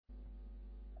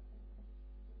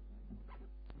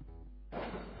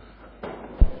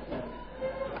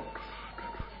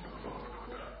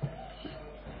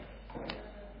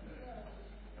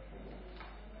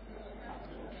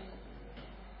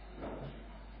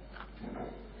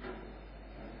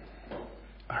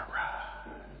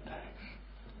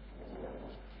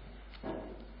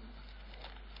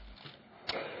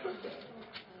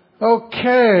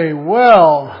Okay,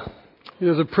 well, it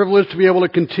is a privilege to be able to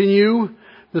continue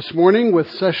this morning with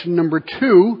session number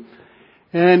 2.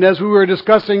 And as we were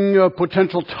discussing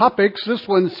potential topics, this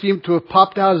one seemed to have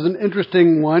popped out as an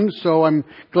interesting one, so I'm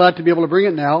glad to be able to bring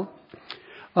it now.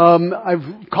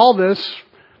 I've called this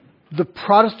the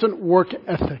Protestant work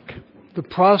ethic. The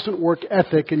Protestant work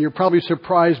ethic, and you're probably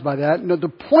surprised by that. Now, the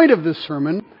point of this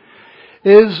sermon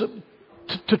is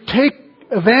to take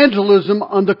evangelism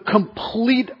on the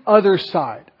complete other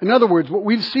side. In other words, what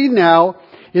we've seen now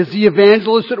is the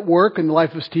evangelist at work in the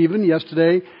life of Stephen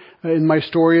yesterday, in my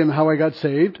story and how I got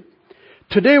saved.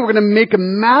 Today we're going to make a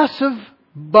massive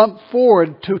bump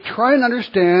forward to try and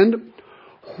understand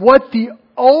what the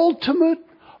ultimate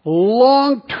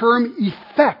long-term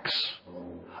effects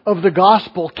of the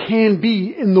gospel can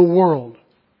be in the world.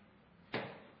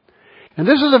 And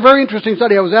this is a very interesting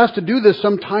study. I was asked to do this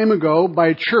some time ago by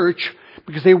a church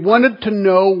because they wanted to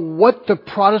know what the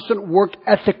Protestant work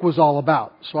ethic was all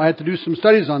about. So I had to do some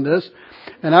studies on this,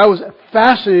 and I was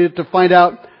fascinated to find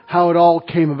out how it all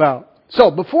came about. So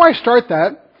before I start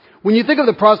that, when you think of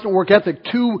the Protestant work ethic,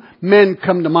 two men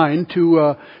come to mind,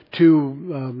 two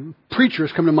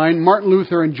preachers come to mind, Martin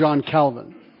Luther and John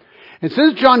Calvin. And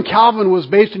since John Calvin was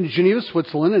based in Geneva,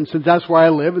 Switzerland, and since that's where I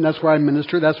live and that's where I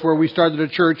minister, that's where we started a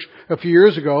church a few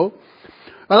years ago,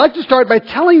 I'd like to start by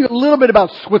telling you a little bit about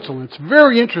Switzerland. It's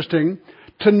very interesting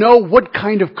to know what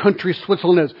kind of country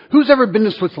Switzerland is. Who's ever been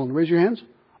to Switzerland? Raise your hands.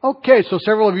 Okay, so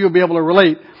several of you will be able to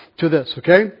relate to this,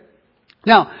 okay?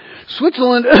 Now,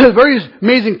 Switzerland is a very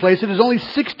amazing place. It is only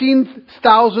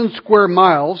 16,000 square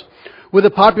miles with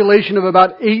a population of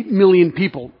about 8 million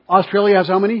people. Australia has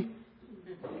how many?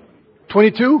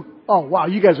 22? Oh, wow,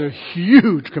 you guys are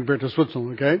huge compared to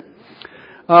Switzerland, okay?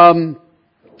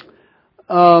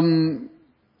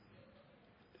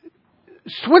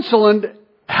 Switzerland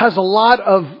has a lot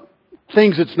of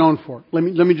things it's known for. Let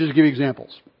me just give you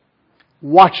examples.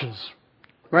 Watches,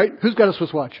 right? Who's got a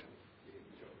Swiss watch?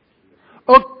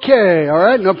 Okay, all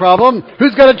right, no problem.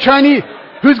 Who's got a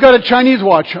Chinese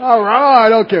watch? All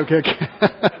right, okay.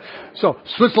 So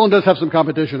Switzerland does have some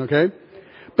competition, okay?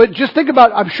 But just think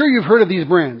about, I'm sure you've heard of these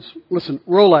brands. Listen,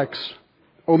 Rolex,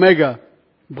 Omega,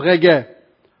 Breguet,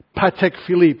 Patek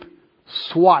Philippe,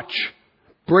 Swatch,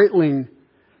 Breitling,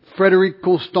 Frédéric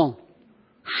Constant,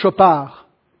 Chopard,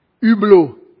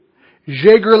 Hublot,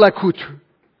 Jaeger-LeCoultre,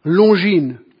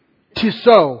 Longines,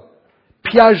 Tissot,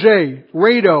 Piaget,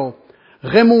 Rado,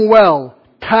 Raymond Well,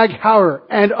 Tag Heuer,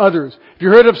 and others. Have you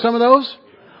heard of some of those?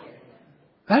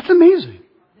 That's amazing.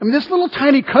 I mean, this little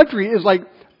tiny country is like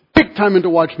big time into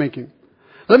watchmaking.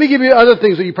 Let me give you other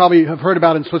things that you probably have heard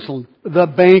about in Switzerland. The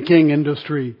banking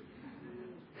industry.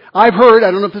 I've heard,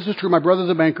 I don't know if this is true, my brother's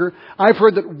a banker, I've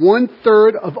heard that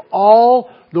 1/3 of all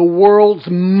the world's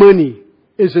money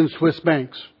is in Swiss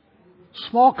banks.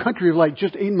 Small country of like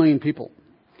just 8 million people.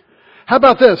 How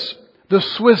about this? The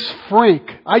Swiss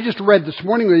franc. I just read this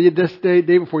morning, this day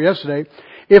before yesterday,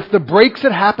 if the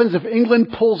Brexit happens, if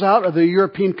England pulls out of the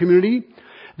European community,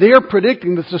 they are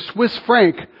predicting that the Swiss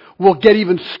franc will get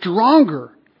even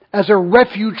stronger as a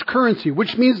refuge currency,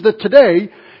 which means that today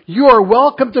you are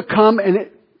welcome to come and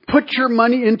put your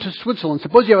money into Switzerland.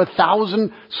 Suppose you have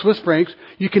 1,000 Swiss francs.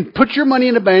 You can put your money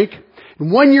in a bank,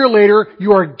 and 1 year later,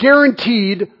 you are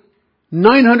guaranteed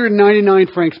 999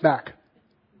 francs back.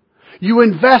 You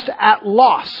invest at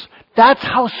loss. That's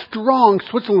how strong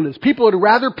Switzerland is. People would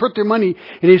rather put their money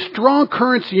in a strong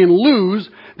currency and lose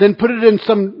than put it in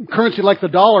some currency like the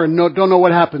dollar and don't know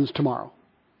what happens tomorrow.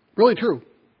 Really true.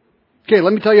 Okay,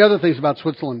 let me tell you other things about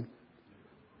Switzerland.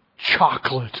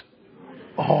 Chocolate.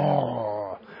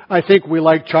 Oh, I think we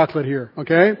like chocolate here,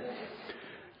 okay?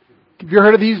 Have you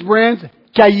heard of these brands?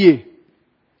 Caillé.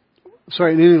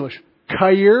 Sorry, in English.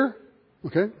 Caillé.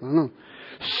 Okay, I don't know.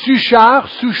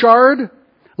 Suchard.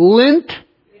 Lindt.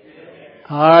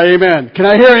 Amen. Can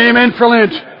I hear an amen for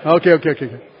Lindt?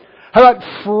 Okay. How about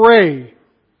Frey?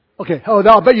 Okay,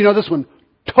 I'll bet you know this one.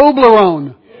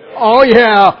 Toblerone. Oh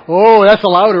yeah. Oh, that's a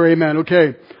louder amen.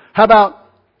 Okay. How about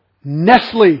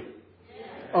Nestle?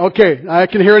 Okay, I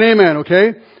can hear an amen,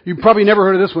 okay? You've probably never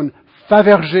heard of this one.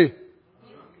 Fabergé.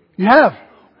 You have?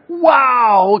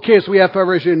 Wow. Okay, so we have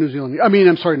Fabergé in New Zealand.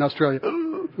 In Australia.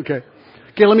 Okay,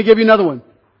 let me give you another one.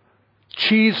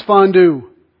 Cheese fondue.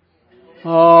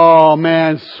 Oh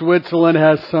man, Switzerland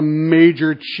has some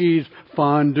major cheese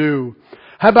fondue.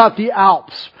 How about the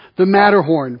Alps? The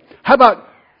Matterhorn. How about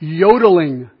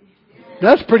yodeling?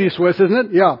 That's pretty Swiss, isn't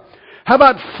it? Yeah. How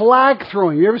about flag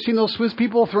throwing? You ever seen those Swiss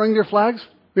people throwing their flags?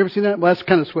 You ever seen that? Well, that's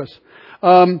kind of Swiss.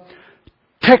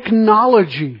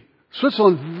 Technology.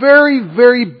 Switzerland, very,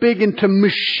 very big into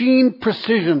machine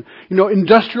precision,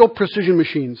 industrial precision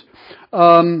machines.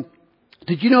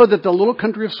 Did you know that the little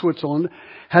country of Switzerland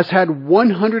has had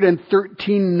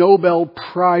 113 Nobel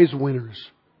Prize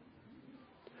winners?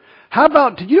 How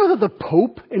about, did you know that the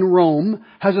Pope in Rome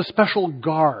has a special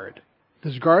guard?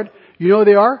 This guard, you know who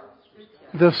they are?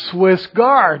 The Swiss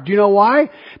Guard. Do you know why?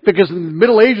 Because in the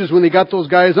Middle Ages, when they got those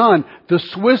guys on, the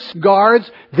Swiss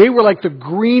Guards, they were like the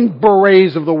Green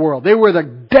Berets of the world. They were the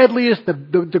deadliest,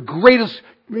 the greatest,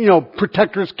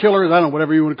 protectors, killers, I don't know,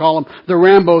 whatever you want to call them, the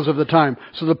Rambos of the time.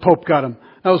 So the Pope got them.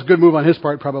 That was a good move on his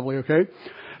part, probably, okay?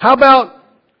 How about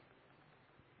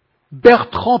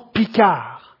Bertrand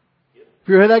Piccard? Have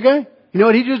you heard that guy? You know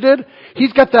what he just did?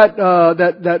 He's got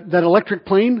that electric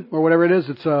plane, or whatever it is.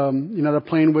 It's, the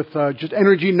plane with, just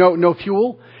energy, no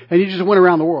fuel. And he just went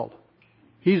around the world.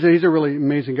 He's a really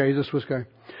amazing guy. He's a Swiss guy.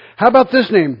 How about this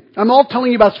name? I'm all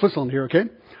telling you about Switzerland here, okay?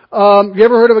 You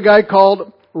ever heard of a guy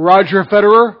called Roger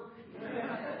Federer?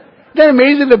 Isn't that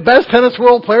amazing? The best tennis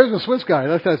world player is a Swiss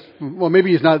guy. Well,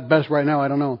 maybe he's not best right now. I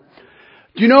don't know.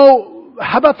 Do you know,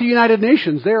 how about the United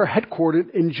Nations? They are headquartered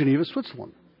in Geneva,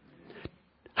 Switzerland.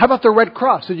 How about the Red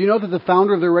Cross? Did you know that the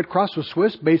founder of the Red Cross was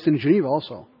Swiss, based in Geneva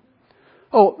also?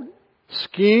 Oh,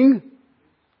 skiing?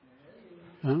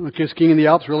 Okay, skiing in the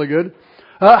Alps, really good.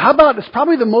 How about, it's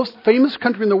probably the most famous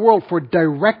country in the world for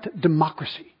direct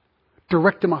democracy.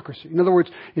 Direct democracy. In other words,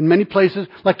 in many places,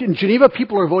 like in Geneva,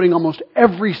 people are voting almost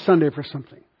every Sunday for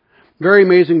something. Very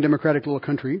amazing democratic little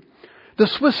country. The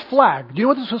Swiss flag. Do you know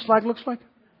what the Swiss flag looks like?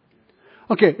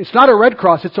 Okay, it's not a red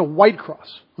cross, it's a white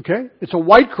cross. Okay? It's a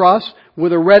white cross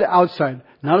with a red outside,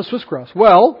 not a Swiss cross.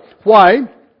 Well, why?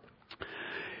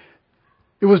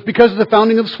 It was because of the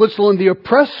founding of Switzerland. The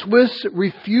oppressed Swiss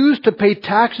refused to pay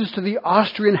taxes to the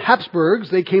Austrian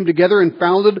Habsburgs. They came together and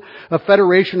founded a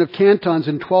federation of cantons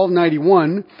in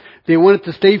 1291. They wanted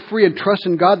to stay free and trust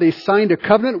in God. They signed a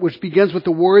covenant which begins with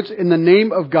the words, "In the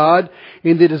name of God,"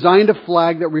 and they designed a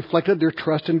flag that reflected their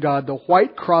trust in God, the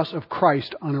white cross of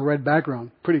Christ on a red background.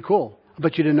 Pretty cool. I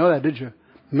bet you didn't know that, did you?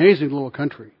 Amazing little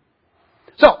country.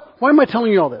 So, why am I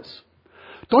telling you all this?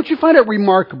 Don't you find it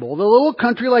remarkable that a little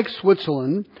country like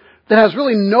Switzerland, that has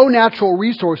really no natural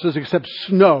resources except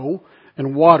snow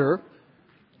and water,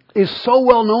 is so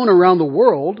well known around the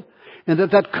world, and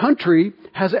that country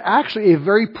has actually a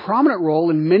very prominent role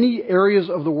in many areas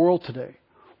of the world today?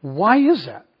 Why is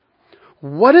that?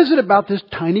 What is it about this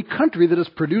tiny country that has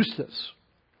produced this?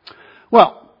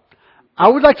 Well, I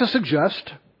would like to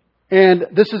suggest, and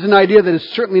this is an idea that is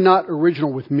certainly not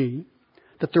original with me,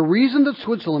 that the reason that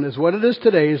Switzerland is what it is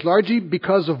today is largely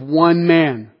because of one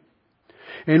man.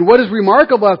 And what is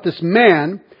remarkable about this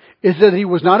man is that he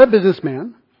was not a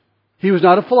businessman. He was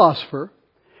not a philosopher.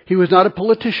 He was not a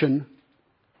politician.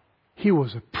 He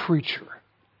was a preacher.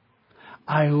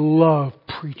 I love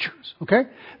preachers, okay?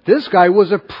 This guy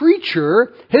was a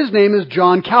preacher. His name is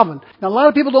John Calvin. Now, a lot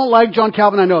of people don't like John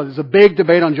Calvin. I know there's a big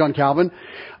debate on John Calvin.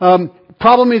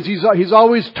 Problem is he's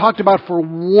always talked about for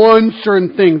one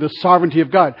certain thing, the sovereignty of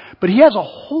God. But he has a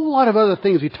whole lot of other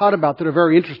things he taught about that are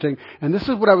very interesting. And this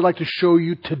is what I would like to show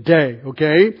you today,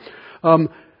 okay?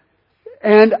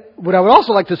 And what I would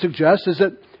also like to suggest is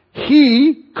that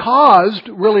he was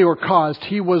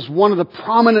one of the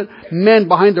prominent men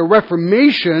behind the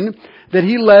Reformation that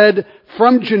he led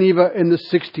from Geneva in the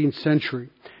 16th century.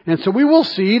 And so we will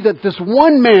see that this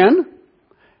one man,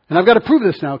 and I've got to prove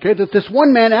this now, okay, that this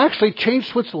one man actually changed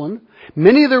Switzerland.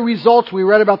 Many of the results we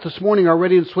read about this morning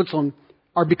already in Switzerland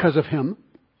are because of him.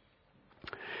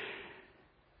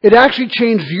 It actually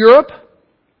changed Europe.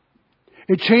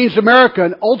 It changed America,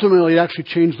 and ultimately it actually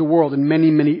changed the world in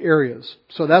many, many areas.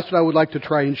 So that's what I would like to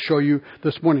try and show you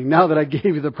this morning. Now that I gave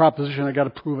you the proposition, I got to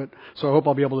prove it. So I hope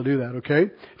I'll be able to do that,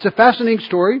 okay? It's a fascinating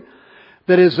story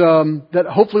that is, that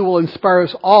hopefully will inspire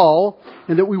us all,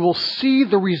 and that we will see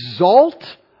the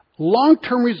result,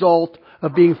 long-term result,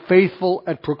 of being faithful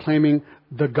at proclaiming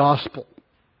the gospel.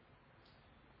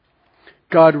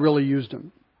 God really used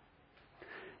him.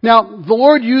 Now, the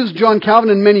Lord used John Calvin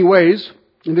in many ways.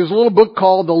 And there's a little book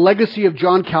called The Legacy of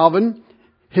John Calvin,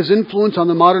 His Influence on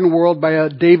the Modern World by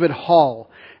David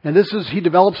Hall. And he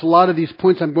develops a lot of these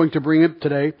points I'm going to bring up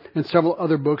today and several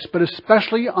other books, but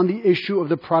especially on the issue of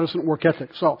the Protestant work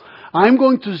ethic. So I'm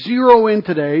going to zero in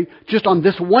today just on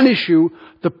this one issue,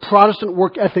 the Protestant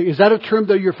work ethic. Is that a term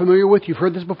that you're familiar with? You've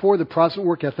heard this before, the Protestant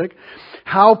work ethic.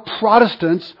 How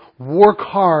Protestants work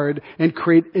hard and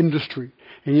create industry.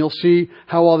 And you'll see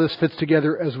how all this fits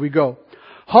together as we go.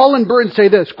 Hall and Burton say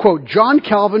this, quote, John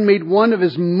Calvin made one of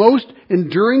his most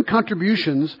enduring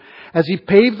contributions as he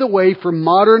paved the way for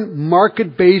modern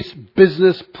market-based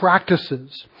business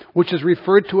practices, which is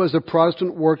referred to as the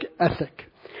Protestant work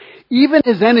ethic. Even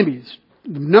his enemies,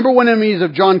 the number one enemies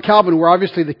of John Calvin were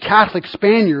obviously the Catholic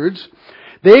Spaniards.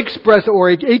 They expressed,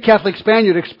 or a Catholic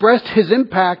Spaniard expressed his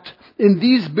impact in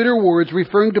these bitter words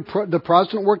referring to the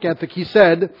Protestant work ethic. He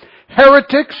said,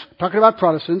 heretics, talking about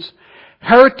Protestants,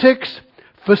 heretics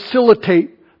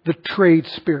facilitate the trade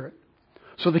spirit.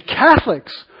 So the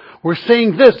Catholics were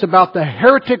saying this about the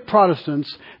heretic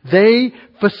Protestants, they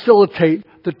facilitate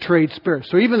the trade spirit.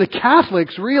 So even the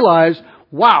Catholics realize,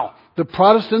 wow, the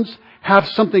Protestants have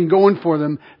something going for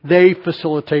them. They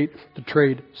facilitate the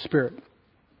trade spirit.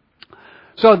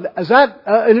 So as that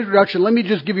an introduction, let me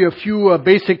just give you a few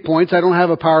basic points. I don't have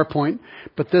a PowerPoint,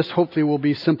 but this hopefully will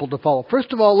be simple to follow.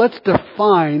 First of all, let's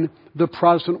define the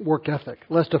Protestant work ethic.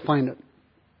 Let's define it.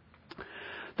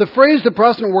 The phrase the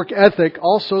Protestant work ethic,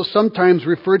 also sometimes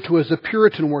referred to as the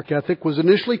Puritan work ethic, was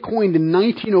initially coined in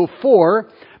 1904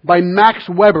 by Max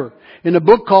Weber in a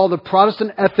book called The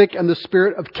Protestant Ethic and the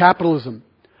Spirit of Capitalism.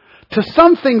 To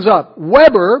sum things up,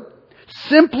 Weber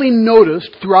simply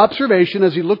noticed through observation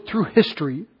as he looked through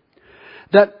history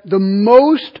that the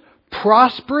most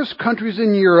prosperous countries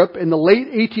in Europe in the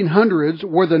late 1800s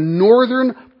were the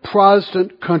northern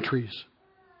Protestant countries.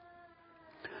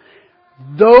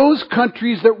 Those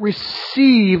countries that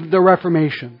received the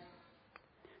Reformation.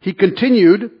 He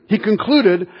concluded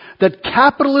that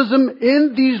capitalism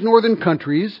in these northern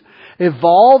countries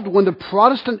evolved when the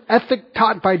Protestant ethic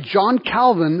taught by John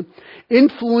Calvin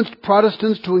influenced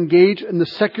Protestants to engage in the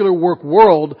secular work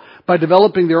world by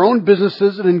developing their own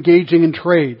businesses and engaging in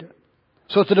trade.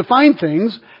 So to define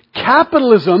things,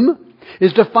 capitalism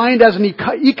is defined as an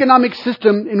economic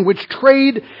system in which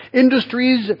trade,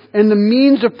 industries, and the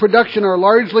means of production are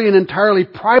largely and entirely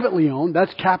privately owned.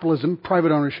 That's capitalism,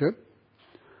 private ownership,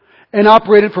 and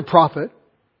operated for profit.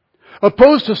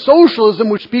 Opposed to socialism,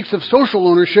 which speaks of social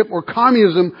ownership, or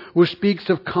communism, which speaks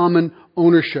of common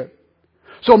ownership.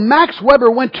 So Max Weber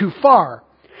went too far.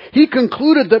 He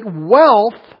concluded that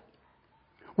wealth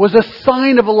was a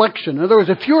sign of election. In other words,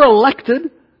 if you're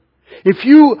elected, if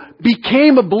you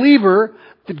became a believer,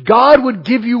 that God would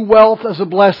give you wealth as a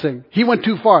blessing. He went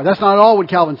too far. That's not all what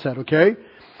Calvin said, okay?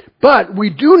 But he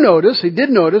did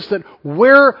notice that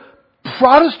where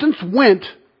Protestants went,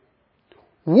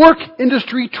 work,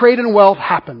 industry, trade, and wealth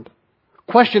happened.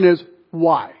 Question is,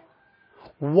 why?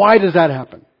 Why does that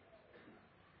happen?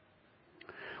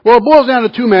 Well, it boils down to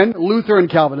two men, Luther and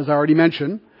Calvin, as I already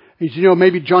mentioned. As you know,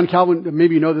 maybe John Calvin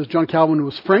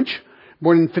was French,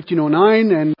 born in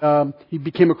 1509, and he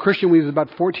became a Christian when he was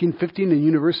about 14, 15 in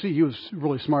university. He was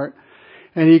really smart.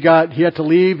 And he had to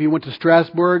leave. He went to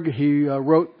Strasbourg. He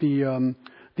wrote the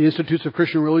Institutes of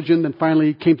Christian Religion, then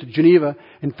finally came to Geneva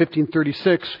in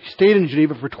 1536. He stayed in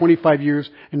Geneva for 25 years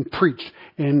and preached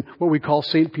in what we call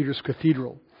St. Peter's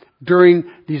Cathedral during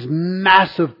these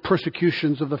massive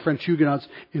persecutions of the French Huguenots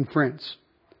in France.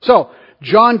 So,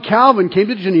 John Calvin came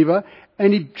to Geneva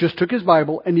and he just took his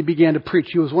Bible and he began to preach.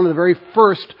 He was one of the very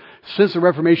first, since the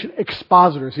Reformation,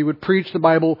 expositors. He would preach the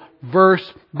Bible verse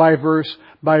by verse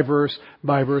by verse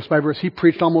by verse by verse. He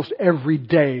preached almost every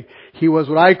day. He was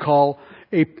what I call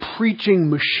a preaching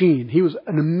machine. He was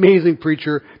an amazing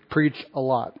preacher, preached a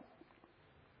lot.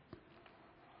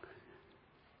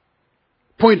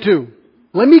 Point 2.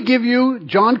 Let me give you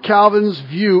John Calvin's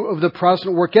view of the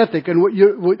Protestant work ethic. And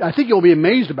what I think you'll be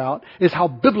amazed about is how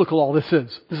biblical all this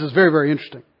is. This is very, very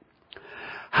interesting.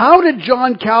 How did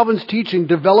John Calvin's teaching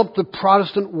develop the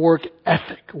Protestant work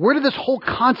ethic? Where did this whole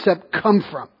concept come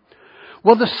from?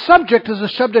 Well, the subject is a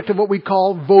subject of what we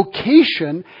call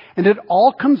vocation, and it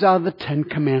all comes out of the Ten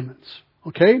Commandments.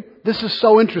 Okay? This is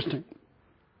so interesting.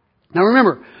 Now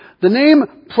remember, the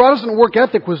name Protestant work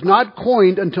ethic was not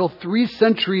coined until 3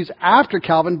 centuries after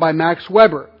Calvin by Max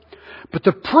Weber. But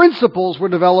the principles were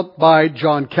developed by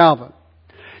John Calvin.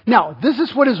 Now, this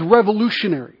is what is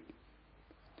revolutionary.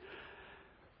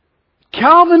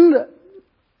 Calvin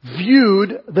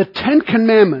viewed the Ten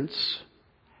Commandments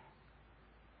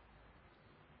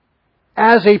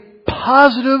as a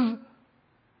positive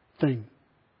thing.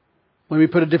 Let me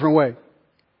put it a different way.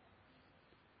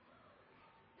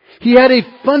 He had a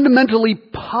fundamentally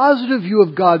positive view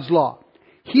of God's law.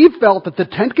 He felt that the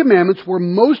Ten Commandments were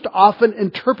most often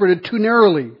interpreted too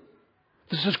narrowly.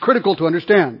 This is critical to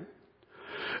understand.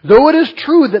 Though it is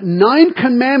true that 9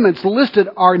 commandments listed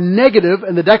are negative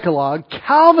in the Decalogue,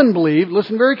 Calvin believed,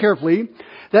 listen very carefully,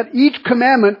 that each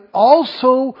commandment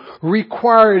also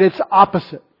required its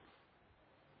opposite.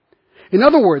 In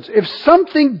other words, if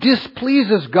something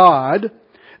displeases God,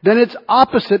 then its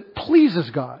opposite pleases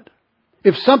God.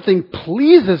 If something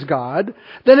pleases God,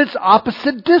 then its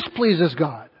opposite displeases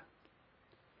God.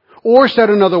 Or said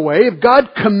another way, if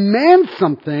God commands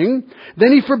something,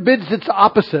 then He forbids its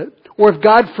opposite. Or if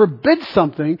God forbids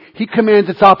something, He commands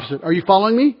its opposite. Are you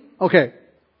following me? Okay.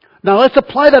 Now let's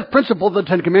apply that principle to the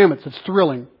Ten Commandments. It's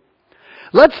thrilling.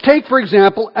 Let's take, for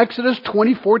example, Exodus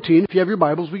 20:14. If you have your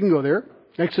Bibles, we can go there.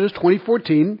 Exodus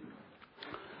 20:14.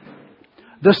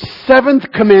 The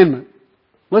seventh commandment.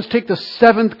 Let's take the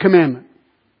seventh commandment.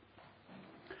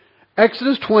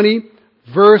 Exodus 20,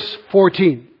 verse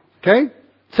 14. Okay?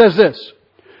 It says this.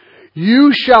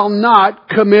 You shall not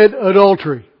commit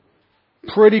adultery.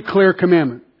 Pretty clear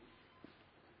commandment.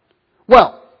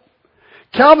 Well,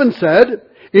 Calvin said,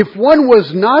 if one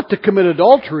was not to commit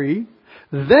adultery,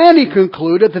 then he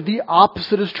concluded that the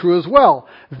opposite is true as well.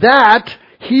 That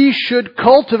he should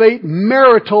cultivate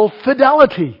marital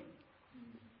fidelity.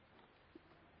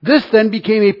 This then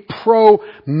became a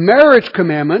pro-marriage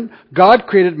commandment. God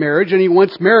created marriage and He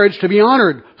wants marriage to be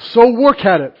honored. So work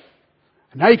at it.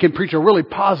 And now you can preach a really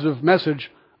positive message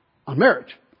on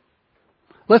marriage.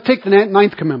 Let's take the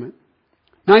ninth commandment.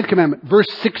 Ninth commandment, verse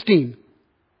 16.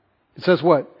 It says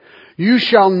what? You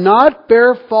shall not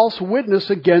bear false witness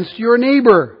against your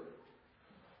neighbor.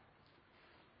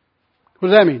 What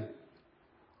does that mean?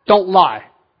 Don't lie.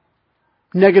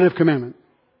 Negative commandment.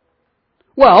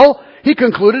 Well, he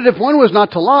concluded if one was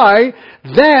not to lie,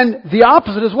 then the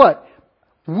opposite is what?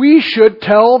 We should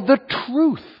tell the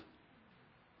truth.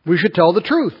 We should tell the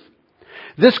truth.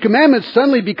 This commandment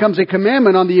suddenly becomes a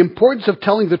commandment on the importance of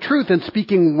telling the truth and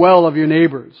speaking well of your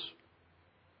neighbors.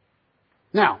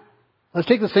 Now, let's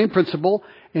take the same principle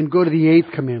and go to the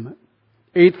eighth commandment.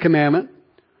 Eighth commandment.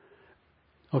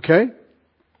 Okay?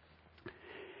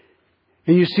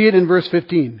 And you see it in verse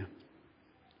 15.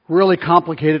 Really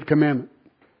complicated commandment.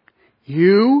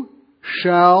 You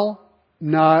shall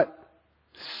not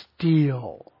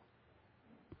steal.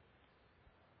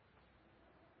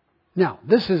 Now,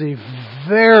 this is a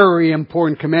very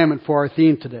important commandment for our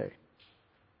theme today.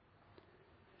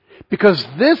 Because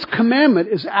this commandment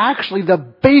is actually the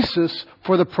basis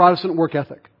for the Protestant work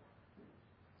ethic.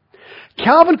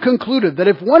 Calvin concluded that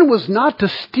if one was not to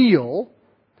steal,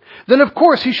 then of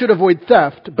course he should avoid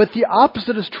theft, but the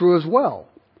opposite is true as well.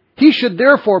 He should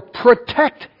therefore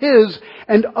protect his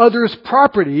and others'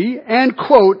 property and,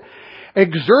 quote,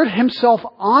 exert himself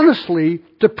honestly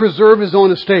to preserve his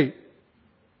own estate.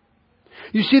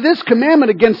 You see, this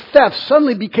commandment against theft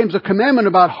suddenly becomes a commandment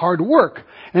about hard work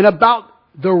and about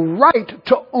the right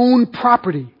to own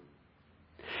property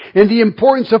and the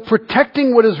importance of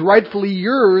protecting what is rightfully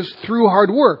yours through hard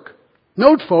work.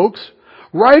 Note, folks,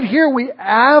 right here we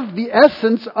have the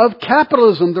essence of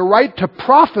capitalism, the right to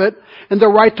profit and the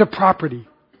right to property.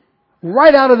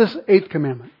 Right out of this eighth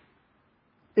commandment,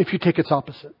 if you take its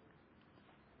opposite.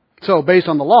 So, based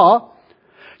on the law,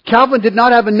 Calvin did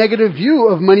not have a negative view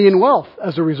of money and wealth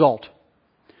as a result.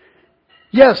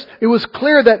 Yes, it was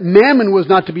clear that mammon was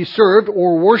not to be served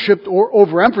or worshipped or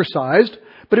overemphasized,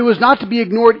 but it was not to be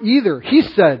ignored either. He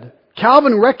said,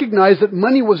 Calvin recognized that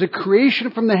money was a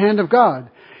creation from the hand of God.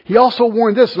 He also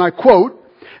warned this, and I quote,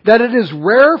 that it is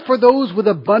rare for those with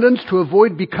abundance to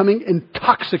avoid becoming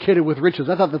intoxicated with riches.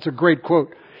 I thought that's a great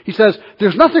quote. He says,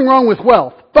 there's nothing wrong with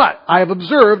wealth, but I have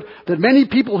observed that many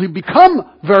people who become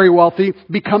very wealthy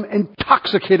become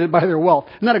intoxicated by their wealth.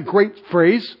 Isn't that a great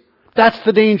phrase? That's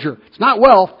the danger. It's not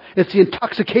wealth, it's the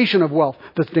intoxication of wealth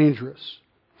that's dangerous.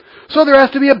 So there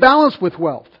has to be a balance with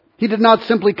wealth. He did not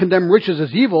simply condemn riches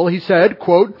as evil. He said,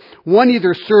 quote, one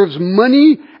either serves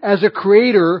money as a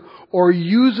creator or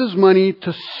uses money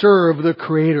to serve the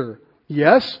creator.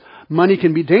 Yes, money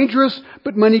can be dangerous,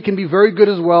 but money can be very good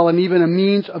as well and even a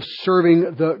means of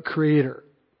serving the creator.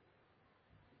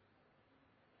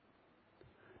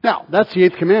 Now, that's the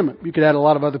eighth commandment. You could add a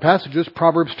lot of other passages.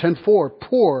 Proverbs 10:4.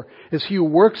 Poor is he who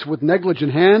works with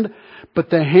negligent hand,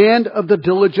 but the hand of the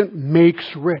diligent makes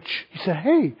rich. He said,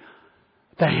 hey,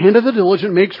 the hand of the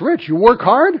diligent makes rich. You work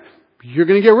hard, you're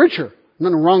going to get richer.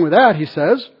 Nothing wrong with that, he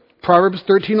says. Proverbs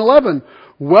 13:11.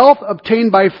 Wealth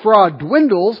obtained by fraud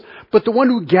dwindles, but the one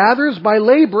who gathers by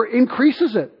labor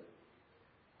increases it.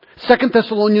 2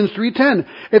 Thessalonians 3:10.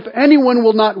 If anyone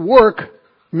will not work,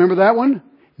 remember that one?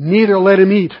 Neither let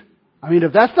him eat. I mean,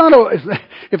 if that's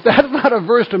not a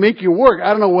verse to make you work,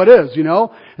 I don't know what is, you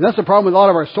know? And that's the problem with a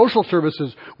lot of our social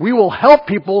services. We will help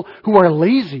people who are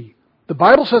lazy. The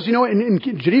Bible says, you know, in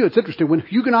Geneva, it's interesting. When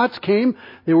Huguenots came,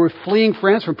 they were fleeing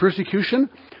France from persecution.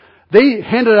 They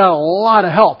handed out a lot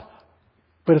of help.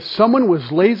 But if someone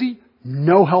was lazy,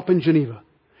 no help in Geneva.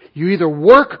 You either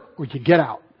work or you get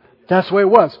out. That's the way it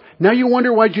was. Now you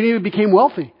wonder why Geneva became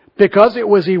wealthy. Because it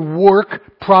was a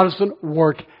Protestant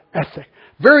work ethic.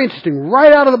 Very interesting.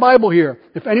 Right out of the Bible here.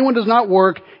 If anyone does not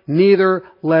work, neither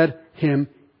let him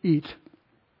eat.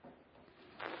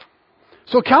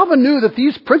 So Calvin knew that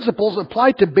these principles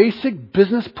applied to basic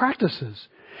business practices.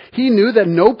 He knew that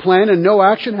no plan and no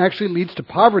action actually leads to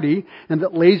poverty, and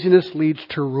that laziness leads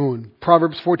to ruin.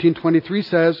 Proverbs 14:23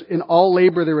 says, "In all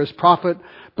labor there is profit,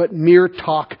 but mere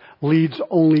talk leads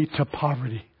only to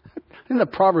poverty." Isn't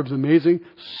that Proverbs amazing?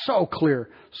 So clear,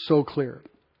 so clear.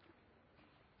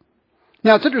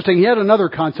 Now it's interesting, he had another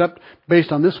concept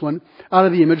based on this one, out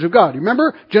of the image of God.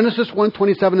 Remember, Genesis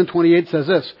 1:27 and 28 says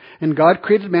this, "And God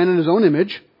created man in his own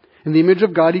image. In the image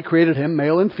of God he created him,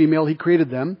 male and female he created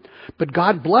them. But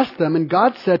God blessed them, and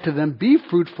God said to them, be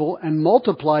fruitful and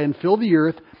multiply and fill the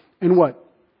earth, and what?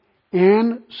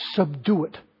 And subdue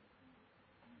it.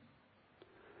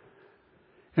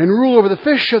 And rule over the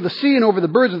fish of the sea and over the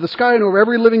birds of the sky and over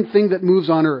every living thing that moves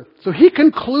on earth." So he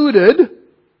concluded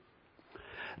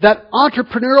that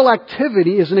entrepreneurial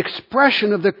activity is an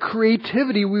expression of the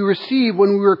creativity we receive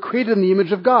when we were created in the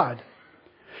image of God.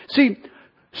 See,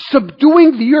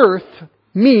 subduing the earth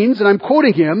means, and I'm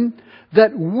quoting him,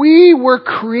 that we were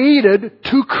created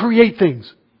to create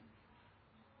things.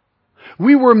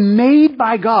 We were made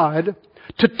by God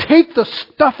to take the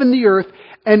stuff in the earth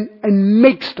and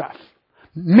make stuff.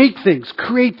 Make things,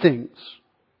 create things.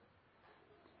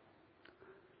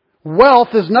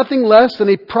 Wealth is nothing less than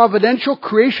a providential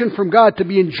creation from God to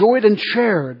be enjoyed and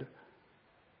shared.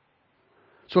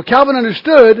 So Calvin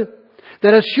understood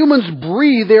that as humans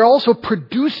breathe, they are also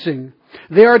producing.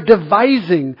 They are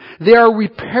devising. They are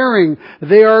repairing.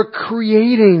 They are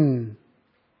creating.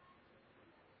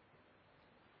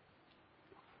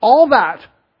 All that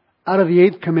out of the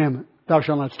 8th commandment, "Thou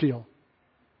shalt not steal."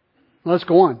 Now let's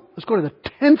go on. Let's go to the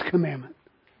 10th commandment.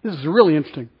 This is really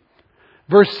interesting.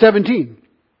 Verse 17.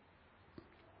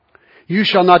 "You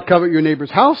shall not covet your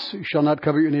neighbor's house. You shall not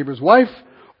covet your neighbor's wife,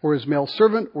 or his male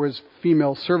servant, or his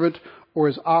female servant, or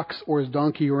his ox, or his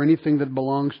donkey, or anything that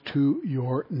belongs to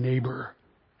your neighbor."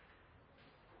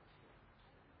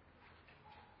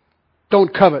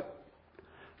 Don't covet.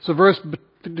 So verse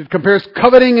compares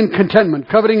coveting and contentment.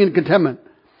 Coveting and contentment.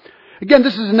 Again,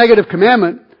 this is a negative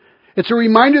commandment. It's a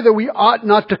reminder that we ought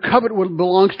not to covet what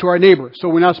belongs to our neighbor. So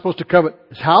we're not supposed to covet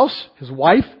his house, his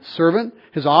wife, servant,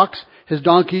 his ox, his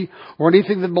donkey, or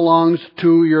anything that belongs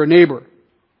to your neighbor.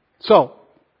 So,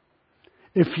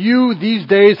 if you these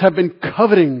days have been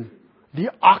coveting the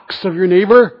ox of your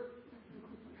neighbor,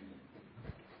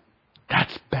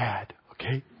 that's bad,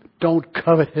 okay? Don't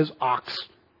covet his ox.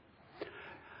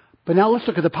 But now let's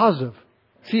look at the positive.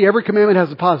 See, every commandment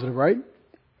has a positive, right?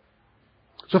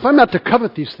 So if I'm not to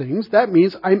covet these things, that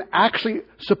means I'm actually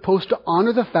supposed to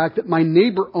honor the fact that my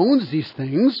neighbor owns these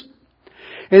things,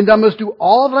 and I must do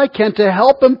all that I can to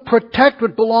help him protect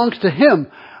what belongs to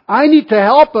him. I need to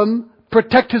help him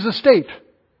protect his estate.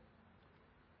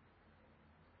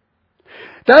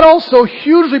 That also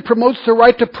hugely promotes the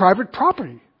right to private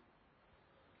property.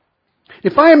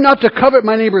 If I am not to covet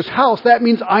my neighbor's house, that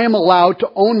means I am allowed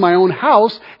to own my own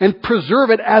house and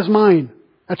preserve it as mine.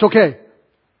 That's okay.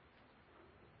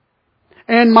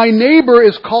 And my neighbor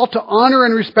is called to honor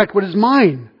and respect what is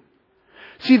mine.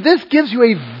 See, this gives you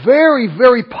a very,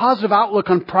 very positive outlook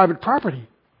on private property.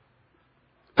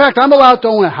 In fact, I'm allowed to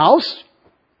own a house,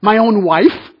 my own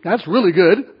wife, that's really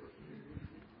good,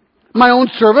 my own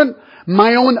servant,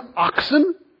 my own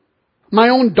oxen, my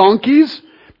own donkeys,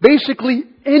 basically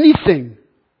anything.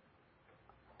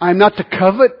 I'm not to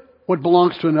covet what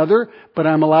belongs to another, but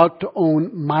I'm allowed to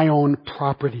own my own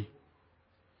property.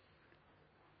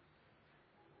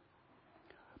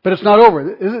 But it's not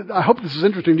over. I hope this is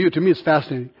interesting to you. To me, it's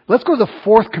fascinating. Let's go to the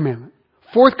 4th commandment.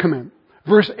 4th commandment.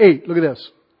 Verse 8. Look at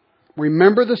this.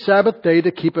 "Remember the Sabbath day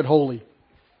to keep it holy."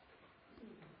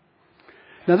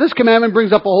 Now, this commandment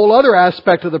brings up a whole other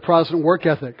aspect of the Protestant work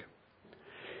ethic.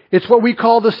 It's what we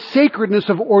call the sacredness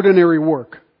of ordinary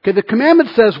work. Okay, the commandment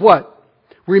says what?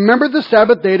 Remember the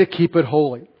Sabbath day to keep it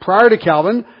holy. Prior to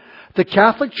Calvin, the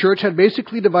Catholic Church had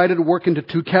basically divided work into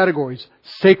 2 categories,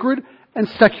 sacred and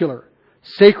secular.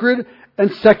 Sacred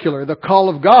and secular. The call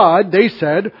of God, they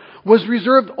said, was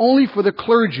reserved only for the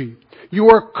clergy. You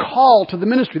are called to the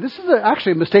ministry. This is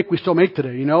actually a mistake we still make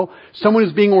today, you know. Someone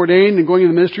is being ordained and going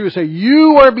into the ministry, we say,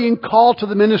 you are being called to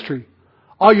the ministry.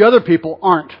 All you other people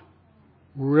aren't.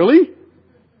 Really?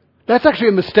 That's actually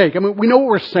a mistake. I mean, we know what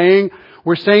we're saying.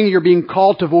 We're saying you're being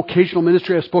called to vocational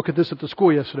ministry. I spoke at this at the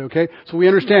school yesterday, okay? So we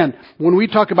understand. When we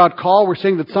talk about call, we're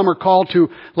saying that some are called to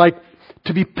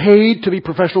to be paid to be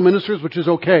professional ministers, which is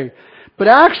okay. But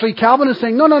actually, Calvin is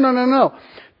saying, no.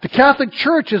 The Catholic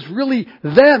Church is really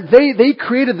them. They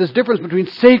created this difference between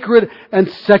sacred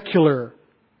and secular.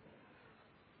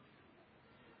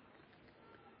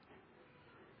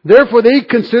 Therefore, they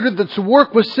considered that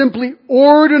work was simply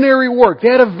ordinary work. They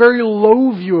had a very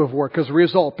low view of work as a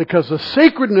result, because the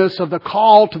sacredness of the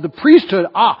call to the priesthood,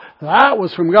 that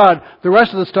was from God. The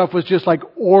rest of the stuff was just like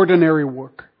ordinary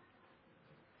work.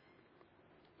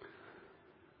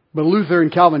 But Luther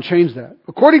and Calvin changed that.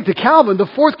 According to Calvin, the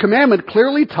fourth commandment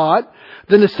clearly taught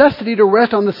the necessity to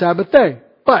rest on the Sabbath day.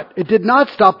 But it did not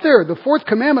stop there. The fourth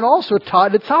commandment also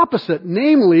taught its opposite.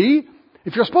 Namely,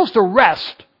 if you're supposed to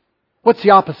rest, what's the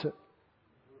opposite?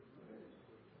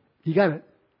 You got it.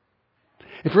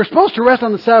 If you're supposed to rest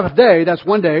on the Sabbath day, that's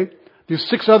one day. There's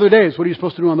 6 other days. What are you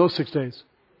supposed to do on those 6 days?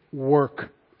 Work.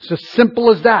 It's as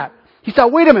simple as that. He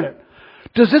thought, wait a minute.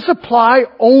 Does this apply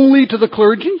only to the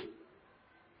clergy?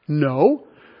 No.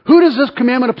 Who does this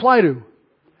commandment apply to?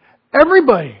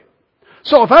 Everybody.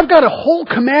 So if I've got a whole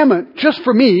commandment just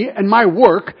for me and my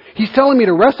work, He's telling me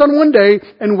to rest on one day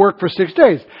and work for 6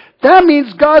 days. That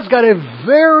means God's got a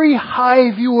very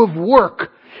high view of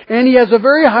work. And He has a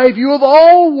very high view of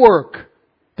all work.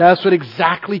 That's what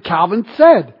exactly Calvin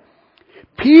said.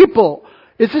 People,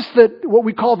 it's just what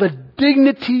we call the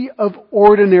dignity of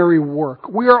ordinary work.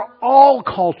 We are all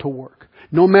called to work,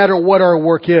 no matter what our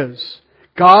work is.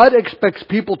 God expects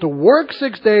people to work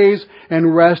 6 days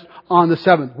and rest on the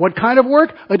 7th. What kind of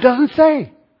work? It doesn't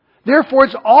say. Therefore,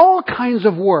 it's all kinds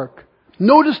of work.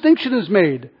 No distinction is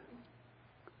made.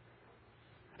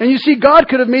 And you see, God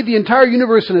could have made the entire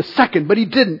universe in a second, but He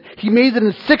didn't. He made it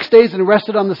in 6 days and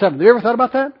rested on the 7th. Have you ever thought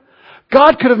about that?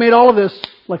 God could have made all of this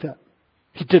like that.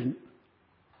 He didn't.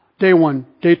 Day 1,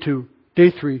 day 2,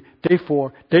 day 3, day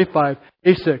 4, day 5,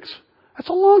 day 6. That's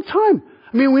a long time.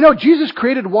 I mean, we know Jesus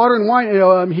created water and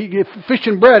wine, fish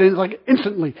and bread, and it's like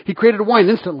instantly. He created wine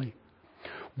instantly.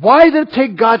 Why did it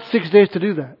take God 6 days to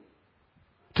do that?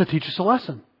 To teach us a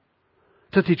lesson.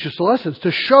 To teach us the lessons.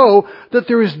 To show that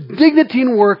there is dignity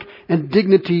in work and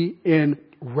dignity in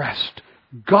rest.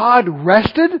 God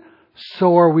rested,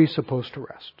 so are we supposed to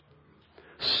rest.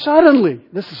 Suddenly,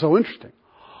 this is so interesting,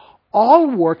 all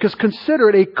work is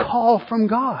considered a call from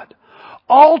God.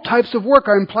 All types of work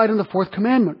are implied in the fourth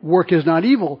commandment. Work is not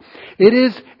evil. It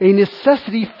is a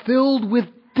necessity filled with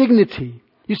dignity.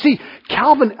 You see,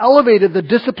 Calvin elevated the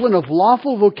discipline of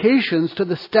lawful vocations to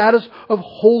the status of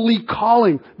holy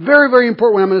calling. Very, very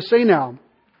important what I'm going to say now.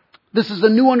 This is a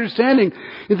new understanding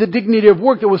in the dignity of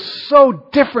work that was so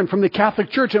different from the Catholic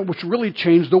Church and which really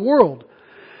changed the world.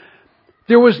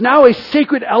 There was now a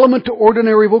sacred element to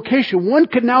ordinary vocation. One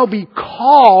could now be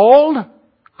called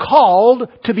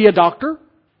to be a doctor,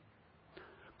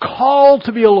 called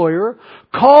to be a lawyer,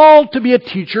 called to be a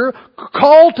teacher,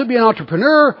 called to be an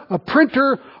entrepreneur, a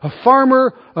printer, a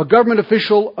farmer, a government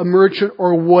official, a merchant,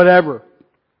 or whatever.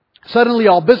 Suddenly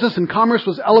all business and commerce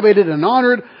was elevated and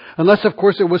honored, unless of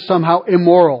course it was somehow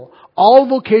immoral. All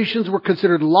vocations were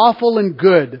considered lawful and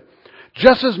good,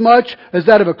 just as much as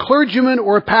that of a clergyman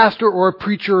or a pastor or a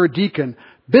preacher or a deacon.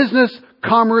 Business,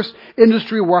 commerce,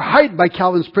 industry were heightened by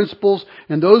Calvin's principles,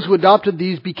 and those who adopted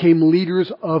these became leaders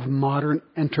of modern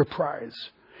enterprise.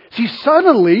 See,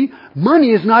 suddenly,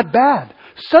 money is not bad.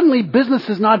 Suddenly, business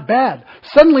is not bad.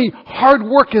 Suddenly, hard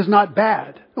work is not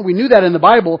bad. We knew that in the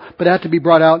Bible, but it had to be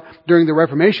brought out during the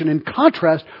Reformation in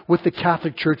contrast with the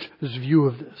Catholic Church's view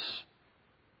of this.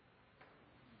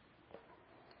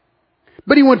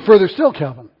 But he went further still,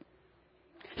 Calvin.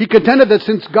 He contended that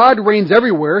since God reigns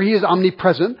everywhere, He is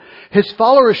omnipresent, His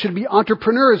followers should be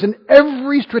entrepreneurs in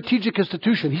every strategic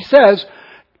institution. He says,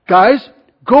 guys,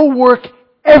 go work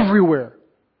everywhere.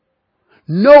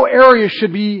 No area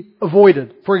should be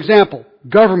avoided. For example,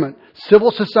 government,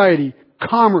 civil society,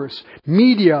 commerce,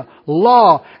 media,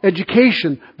 law,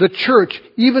 education, the church,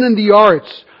 even in the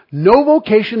arts. No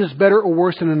vocation is better or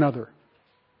worse than another.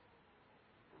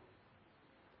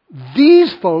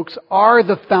 These folks are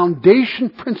the foundation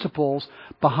principles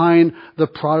behind the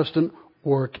Protestant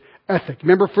work ethic.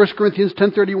 Remember 1 Corinthians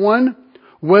 10:31?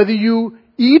 Whether you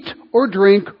eat or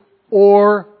drink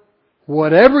or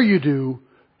whatever you do,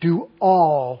 do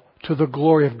all to the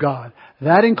glory of God.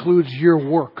 That includes your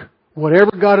work.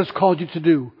 Whatever God has called you to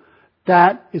do,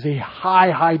 that is a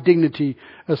high, high dignity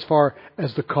as far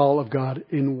as the call of God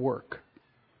in work.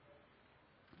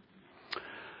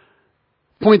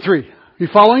 Point 3. You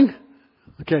following?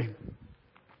 Okay.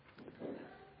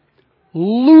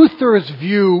 Luther's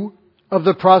view of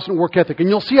the Protestant work ethic. And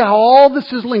you'll see how all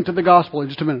this is linked to the gospel in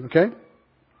just a minute, okay?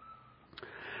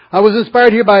 I was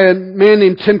inspired here by a man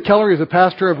named Tim Keller. He's a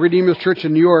pastor of Redeemer's Church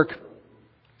in New York.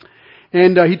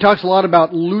 And he talks a lot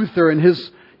about Luther and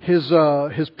his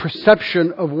his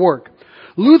perception of work.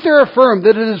 Luther affirmed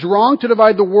that it is wrong to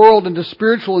divide the world into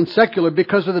spiritual and secular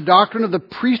because of the doctrine of the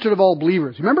priesthood of all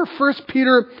believers. Remember 1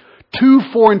 Peter 2,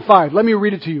 4, and 5. Let me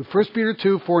read it to you. 1 Peter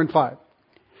 2, 4, and 5.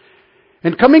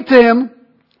 And coming to him,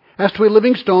 as to a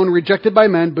living stone rejected by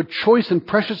men, but choice and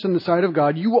precious in the sight of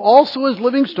God, you also as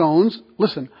living stones,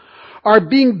 listen, are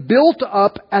being built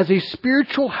up as a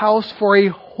spiritual house for a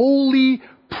holy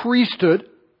priesthood,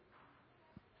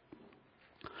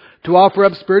 to offer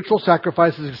up spiritual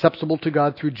sacrifices acceptable to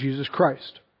God through Jesus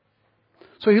Christ.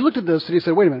 So he looked at this and he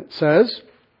said, wait a minute. It says,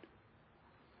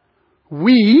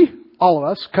 we, all of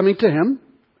us, coming to him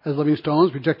as living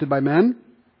stones, rejected by men,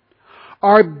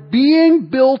 are being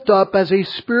built up as a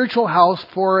spiritual house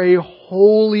for a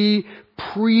holy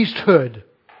priesthood.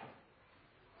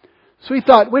 So he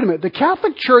thought, wait a minute, the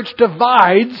Catholic Church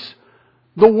divides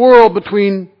the world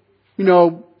between,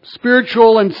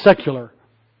 spiritual and secular.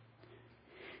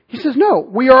 He says, no,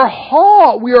 we are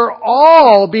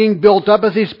all being built up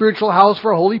as a spiritual house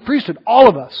for a holy priesthood. All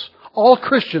of us. All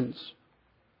Christians.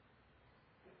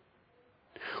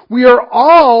 We are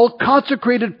all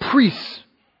consecrated priests.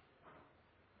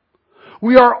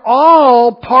 We are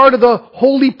all part of the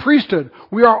holy priesthood.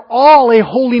 We are all a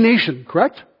holy nation,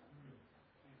 correct?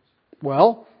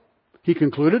 Well, he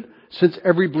concluded, since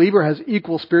every believer has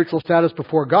equal spiritual status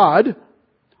before God,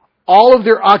 all of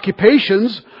their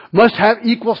occupations must have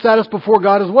equal status before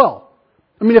God as well.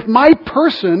 I mean, if my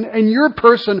person and your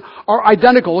person are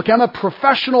identical, okay, I'm a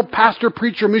professional pastor,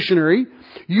 preacher, missionary,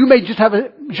 you may just have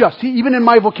even in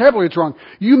my vocabulary it's wrong.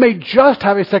 You may just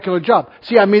have a secular job.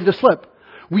 See, I made the slip.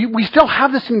 We still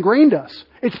have this ingrained in us.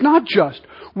 It's not just.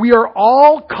 We are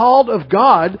all called of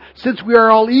God, since we are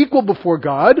all equal before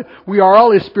God. We are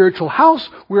all a spiritual house.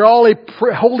 We are all a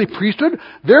holy priesthood.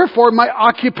 Therefore, my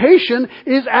occupation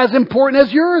is as important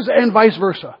as yours, and vice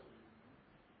versa.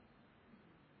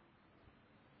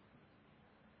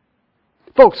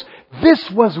 Folks, this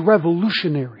was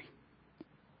revolutionary.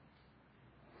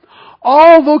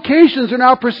 All vocations are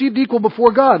now perceived equal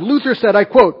before God. Luther said, I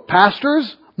quote,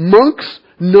 pastors, monks,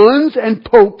 nuns, and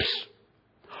popes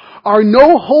are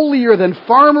no holier than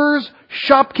farmers,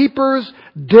 shopkeepers,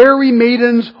 dairy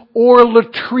maidens, or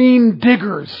latrine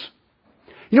diggers.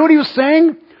 You know what he was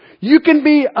saying? You can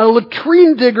be a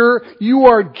latrine digger. You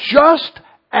are just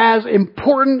as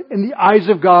important in the eyes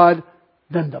of God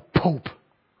than the Pope.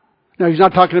 Now, he's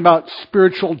not talking about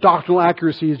spiritual doctrinal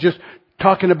accuracy. He's just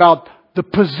talking about the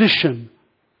position.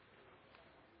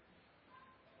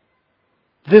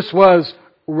 This was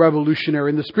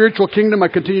revolutionary. In the spiritual kingdom, I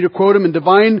continue to quote him, in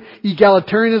divine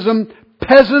egalitarianism,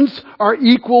 peasants are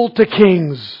equal to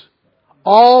kings.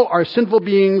 All are sinful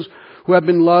beings who have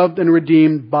been loved and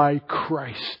redeemed by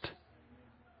Christ.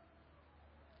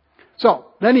 So,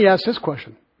 then he asks this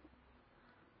question.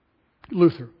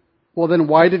 Luther, well then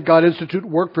why did God institute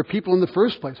work for people in the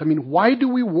first place? I mean, why do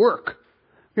we work?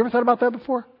 You ever thought about that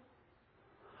before?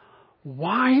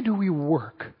 Why do we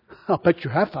work? I'll bet you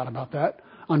have thought about that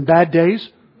on bad days.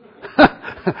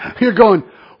 You're going,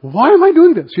 why am I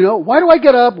doing this? Why do I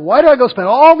get up? Why do I go spend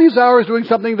all these hours doing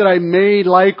something that I may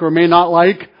like or may not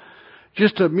like?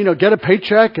 Just to, get a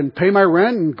paycheck and pay my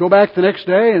rent and go back the next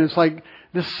day. And it's like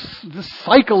this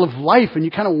cycle of life. And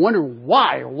you kind of wonder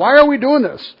why? Why are we doing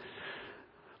this?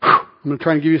 I'm going to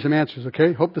try and give you some answers,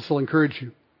 okay? Hope this will encourage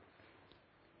you.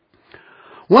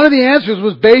 One of the answers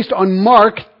was based on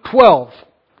Mark 12.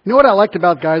 You know what I liked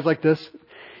about guys like this?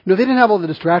 They didn't have all the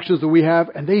distractions that we have,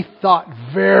 and they thought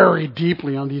very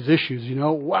deeply on these issues,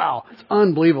 Wow, it's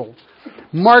unbelievable.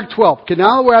 Mark 12. Okay,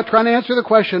 now we're trying to answer the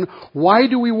question, why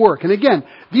do we work? And again,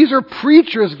 these are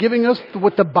preachers giving us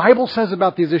what the Bible says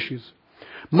about these issues.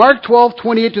 Mark 12,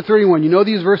 28 to 31. You know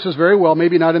these verses very well,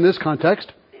 maybe not in this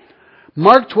context.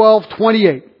 Mark 12,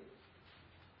 28.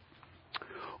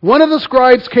 One of the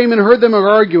scribes came and heard them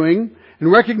arguing,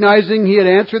 and recognizing he had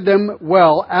answered them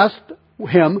well, asked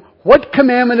him, what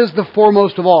commandment is the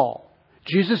foremost of all?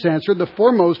 Jesus answered, the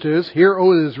foremost is, hear,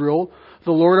 O Israel,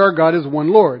 the Lord our God is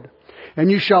one Lord.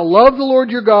 And you shall love the Lord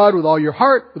your God with all your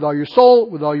heart, with all your soul,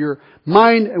 with all your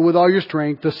mind, and with all your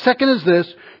strength. The second is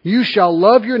this, you shall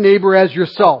love your neighbor as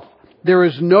yourself. There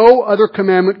is no other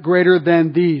commandment greater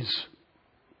than these.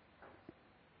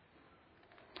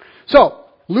 So,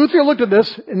 Luther looked at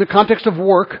this in the context of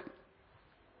work.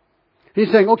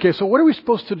 He's saying, okay, so what are we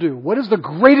supposed to do? What is the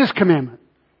greatest commandment?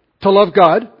 To love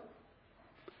God.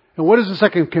 And what is the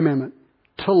second commandment?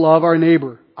 To love our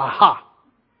neighbor. Aha!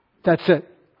 That's it.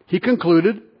 He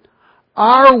concluded,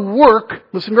 our work,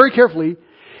 listen very carefully,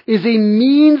 is a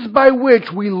means by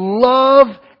which we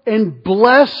love and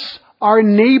bless our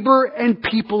neighbor and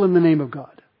people in the name of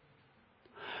God.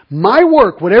 My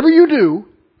work, whatever you do,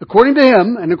 according to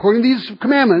Him and according to these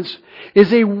commandments,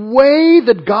 is a way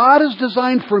that God has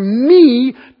designed for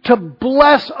me to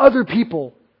bless other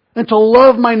people and to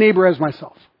love my neighbor as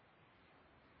myself.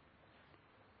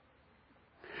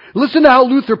 Listen to how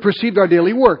Luther perceived our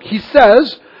daily work. He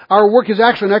says our work is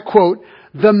actually, and I quote,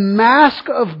 the mask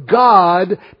of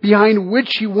God behind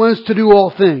which He wants to do all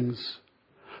things.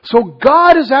 So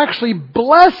God is actually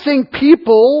blessing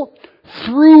people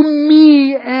through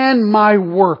me and my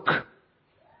work.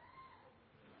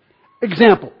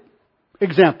 Example.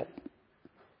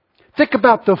 Think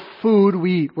about the food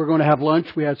we eat. We're going to have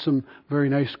lunch. We had some very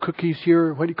nice cookies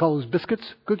here. What do you call those? Biscuits?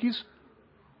 Cookies?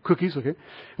 Cookies, okay. And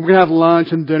we're going to have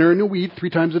lunch and dinner, and we eat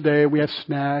 3 times a day. We have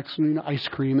snacks and ice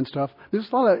cream and stuff. There's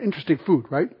a lot of interesting food,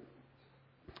 right?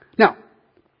 Now,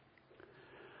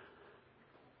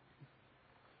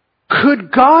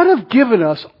 could God have given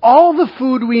us all the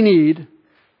food we need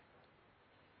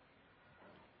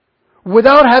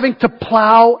without having to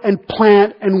plow and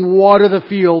plant and water the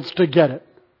fields to get it?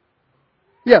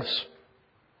 Yes.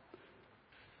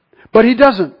 But He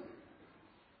doesn't.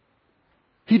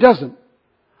 He doesn't.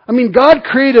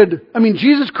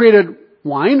 Jesus created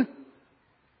wine,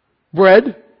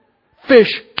 bread,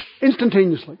 fish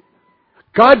instantaneously.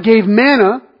 God gave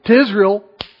manna to Israel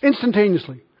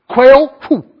instantaneously. Quail,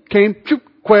 came,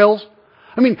 quails.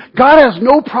 God has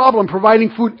no problem providing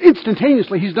food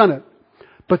instantaneously. He's done it.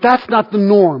 But that's not the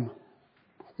norm.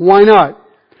 Why not?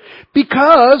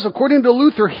 Because, according to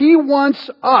Luther, he wants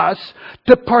us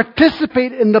to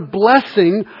participate in the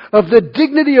blessing of the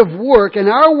dignity of work, and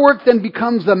our work then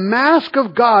becomes the mask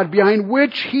of God behind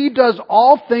which He does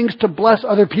all things to bless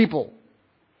other people.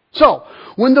 So,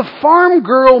 when the farm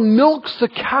girl milks the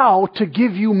cow to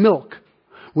give you milk,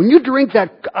 when you drink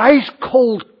that ice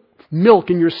cold milk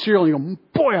in your cereal, you go,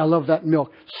 boy, I love that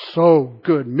milk. So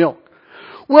good milk.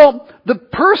 Well, the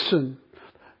person,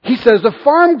 he says, the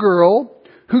farm girl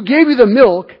who gave you the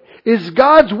milk is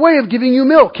God's way of giving you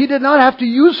milk. He did not have to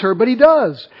use her, but He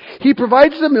does. He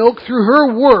provides the milk through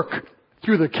her work,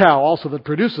 through the cow also that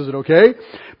produces it, okay?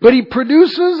 But He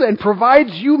produces and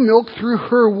provides you milk through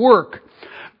her work.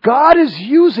 God is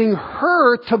using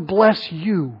her to bless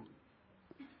you.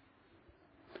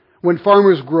 When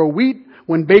farmers grow wheat,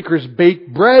 when bakers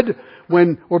bake bread,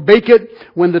 bake it,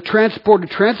 when the transporter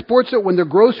transports it, when the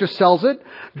grocer sells it,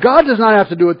 God does not have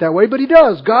to do it that way, but He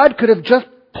does. God could have just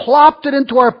plopped it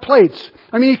into our plates.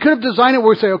 He could have designed it where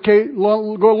we say, okay,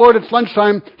 Lord, it's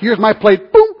lunchtime, here's my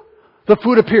plate, boom, the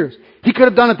food appears. He could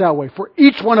have done it that way for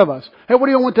each one of us. Hey, what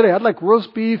do you want today? I'd like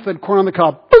roast beef and corn on the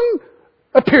cob. Boom,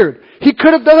 appeared. He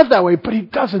could have done it that way, but He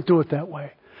doesn't do it that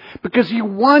way. Because He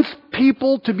wants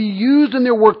people to be used in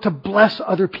their work to bless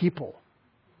other people.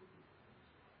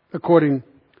 According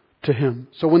to Him.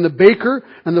 So when the baker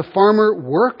and the farmer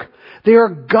work, they are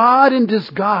God in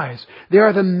disguise. They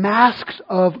are the masks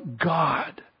of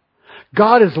God.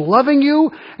 God is loving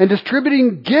you and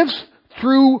distributing gifts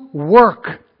through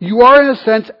work. You are, in a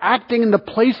sense, acting in the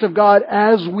place of God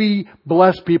as we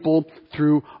bless people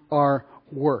through our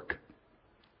work.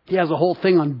 He has a whole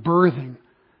thing on birthing,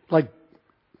 like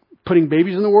putting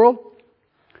babies in the world.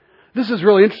 This is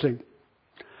really interesting.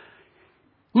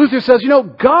 Luther says,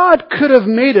 God could have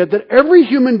made it that every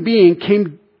human being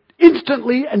came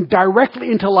instantly and directly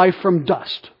into life from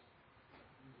dust.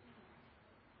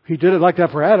 He did it like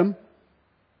that for Adam.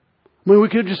 We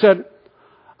could have just said,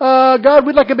 God,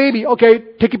 we'd like a baby. Okay,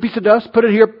 take a piece of dust, put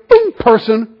it here, boom,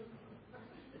 person.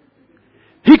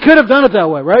 He could have done it that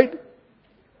way, right?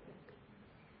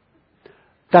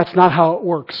 That's not how it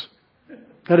works.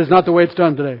 That is not the way it's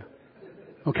done today.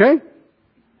 Okay?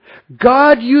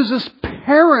 God uses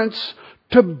parents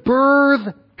to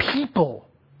birth people.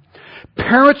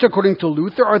 Parents, according to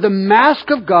Luther, are the mask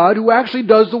of God who actually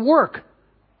does the work.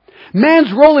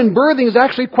 Man's role in birthing is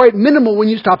actually quite minimal when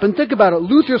you stop and think about it.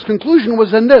 Luther's conclusion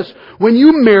was in this: when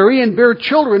you marry and bear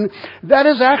children, that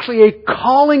is actually a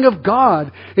calling of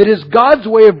God. It is God's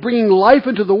way of bringing life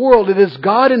into the world. It is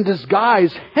God in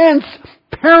disguise. Hence,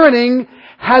 parenting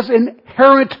has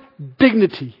inherent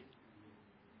dignity.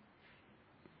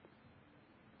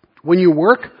 When you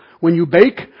work, when you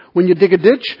bake, when you dig a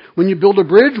ditch, when you build a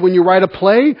bridge, when you write a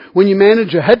play, when you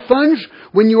manage a head fund,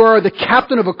 when you are the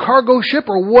captain of a cargo ship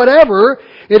or whatever,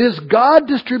 it is God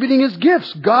distributing His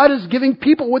gifts. God is giving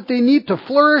people what they need to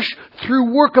flourish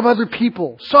through work of other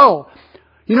people. So,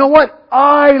 you know what?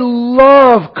 I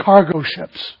love cargo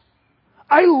ships.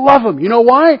 I love them. You know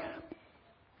why?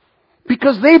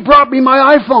 Because they brought me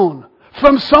my iPhone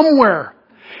from somewhere.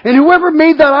 And whoever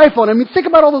made that iPhone, think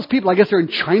about all those people. I guess they're in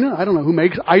China. I don't know who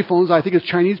makes iPhones. I think it's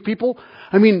Chinese people.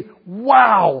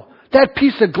 Wow. that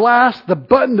piece of glass, the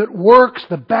button that works,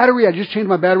 the battery. I just changed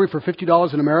my battery for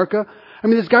 $50 in America. I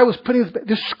mean, this guy was putting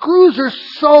the screws are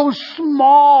so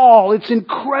small. It's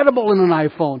incredible in an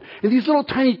iPhone. And these little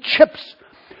tiny chips.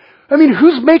 I mean,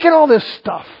 who's making all this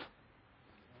stuff?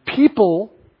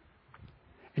 People.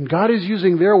 And God is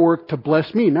using their work to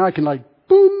bless me. Now I can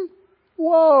boom.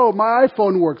 Whoa, my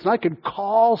iPhone works. And I can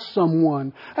call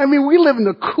someone. I mean, we live in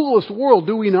the coolest world,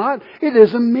 do we not? It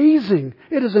is amazing.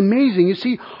 It is amazing. You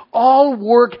see, all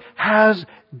work has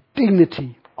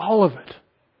dignity. All of it.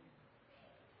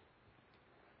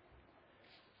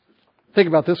 Think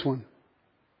about this one.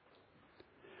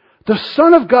 The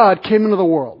Son of God came into the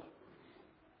world.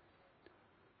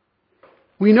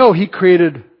 We know He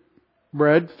created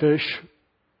bread, fish.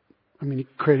 I mean, He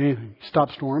created anything. He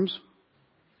stopped storms.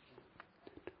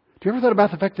 Do you ever thought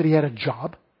about the fact that He had a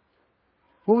job?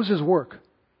 What was His work?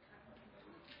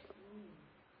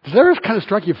 Does that ever kind of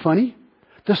strike you funny?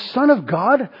 The Son of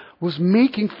God was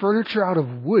making furniture out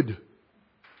of wood.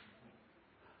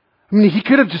 I mean, He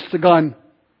could have just gone,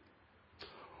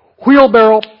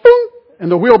 wheelbarrow, boom,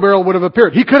 and the wheelbarrow would have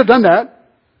appeared. He could have done that,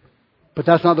 but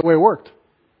that's not the way it worked.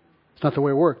 It's not the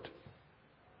way it worked.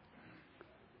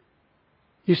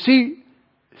 You see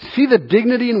the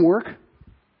dignity in work?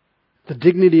 The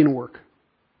dignity in work.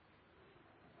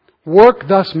 Work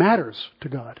thus matters to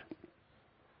God.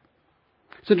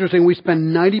 It's interesting, we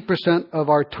spend 90% of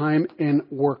our time in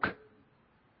work.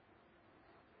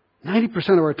 90%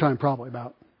 of our time, probably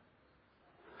about.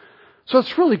 So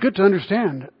it's really good to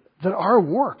understand that our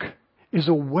work is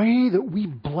a way that we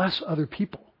bless other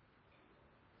people.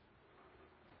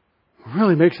 It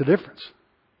really makes a difference.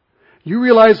 You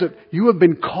realize that you have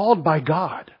been called by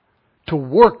God to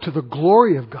work to the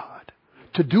glory of God,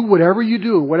 to do whatever you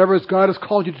do, whatever God has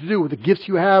called you to do, with the gifts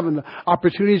you have and the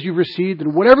opportunities you've received,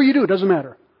 and whatever you do, it doesn't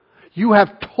matter. You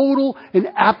have total and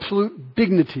absolute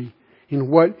dignity in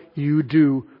what you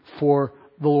do for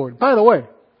the Lord. By the way,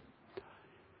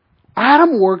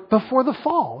 Adam worked before the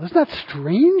fall. Isn't that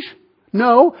strange?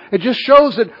 No, it just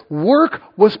shows that work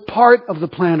was part of the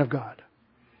plan of God.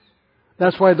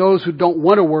 That's why those who don't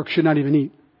want to work should not even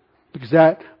eat, because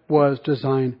that was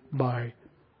designed by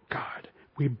God.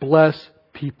 We bless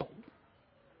people.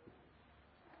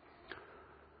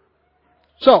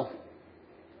 So,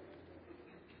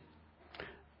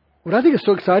 what I think is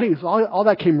so exciting is all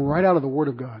that came right out of the Word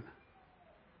of God.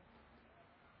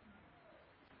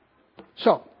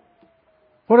 So,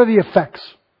 what are the effects?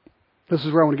 This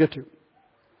is where I want to get to.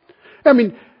 I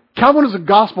mean, Calvin was a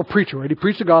gospel preacher, right? He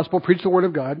preached the gospel, preached the Word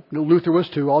of God. Luther was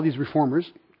too, all these reformers.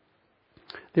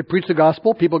 They preached the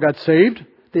gospel, people got saved,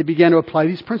 they began to apply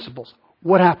these principles.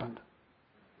 What happened?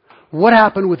 What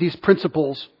happened with these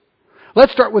principles?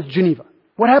 Let's start with Geneva.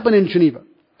 What happened in Geneva?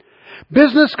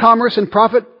 Business, commerce, and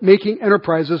profit-making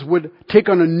enterprises would take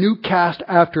on a new cast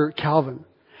after Calvin.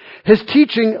 His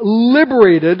teaching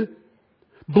liberated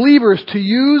believers to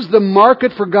use the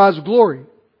market for God's glory.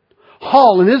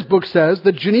 Hall, in his book, says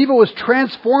that Geneva was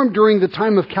transformed during the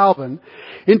time of Calvin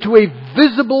into a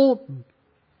visible,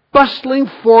 bustling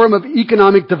forum of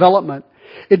economic development.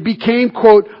 It became,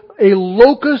 quote, a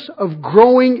locus of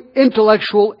growing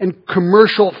intellectual and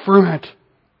commercial ferment.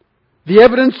 The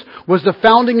evidence was the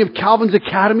founding of Calvin's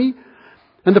Academy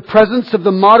and the presence of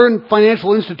the modern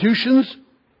financial institutions.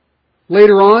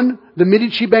 Later on, the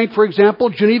Medici Bank, for example,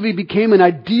 Geneva became an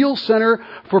ideal center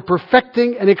for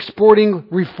perfecting and exporting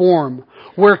reform.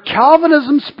 Where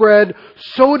Calvinism spread,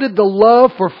 so did the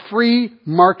love for free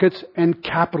markets and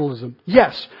capitalism.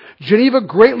 Yes, Geneva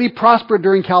greatly prospered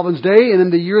during Calvin's day and in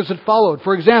the years that followed.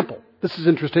 For example, this is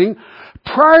interesting.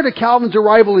 Prior to Calvin's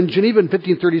arrival in Geneva in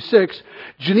 1536,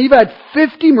 Geneva had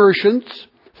 50 merchants,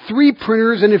 3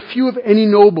 printers, and a few of any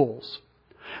nobles.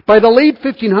 By the late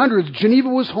 1500s, Geneva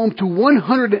was home to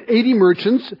 180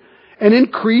 merchants, an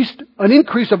increase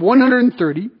of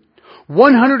 130,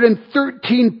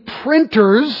 113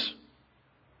 printers.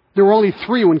 There were only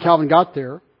 3 when Calvin got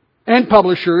there, and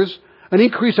publishers, an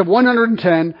increase of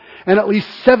 110, and at least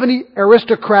 70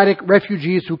 aristocratic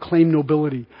refugees who claimed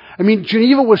nobility. I mean,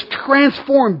 Geneva was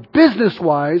transformed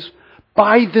business-wise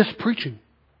by this preaching,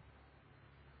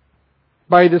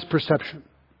 by this perception.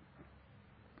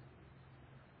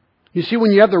 You see,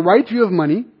 when you have the right view of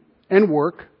money and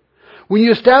work, when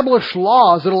you establish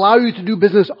laws that allow you to do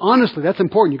business honestly, that's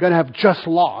important. You've got to have just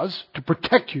laws to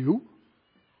protect you.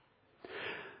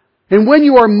 And when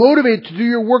you are motivated to do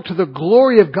your work to the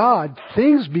glory of God,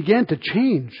 things begin to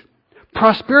change.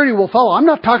 Prosperity will follow. I'm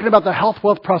not talking about the health,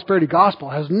 wealth, prosperity gospel.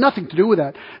 It has nothing to do with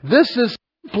that. This is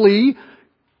simply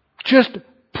just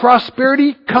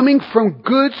prosperity coming from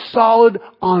good, solid,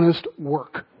 honest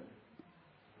work.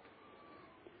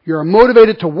 You are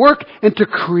motivated to work and to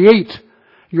create.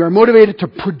 You are motivated to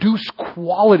produce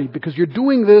quality because you're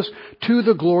doing this to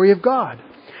the glory of God.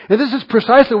 And this is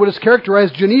precisely what has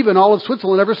characterized Geneva and all of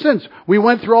Switzerland ever since. We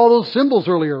went through all those symbols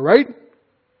earlier, right?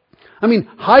 I mean,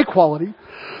 high quality.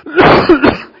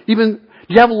 Even,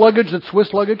 do you have luggage that's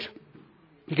Swiss luggage?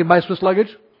 You can buy Swiss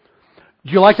luggage.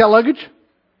 Do you like that luggage?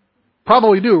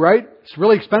 Probably do, right? It's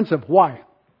really expensive. Why?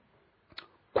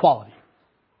 Quality.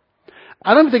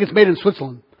 I don't think it's made in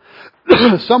Switzerland.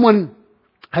 Someone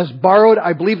has borrowed,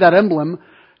 I believe, that emblem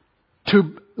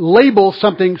to label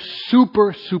something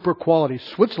super, super quality.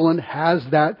 Switzerland has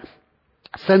that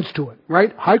sense to it,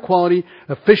 right? High quality,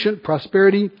 efficient,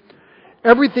 prosperity.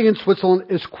 Everything in Switzerland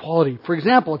is quality. For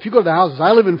example, if you go to the houses,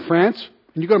 I live in France,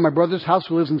 and you go to my brother's house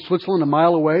who lives in Switzerland a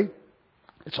mile away,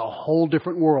 it's a whole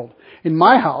different world. In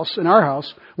my house, in our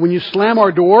house, when you slam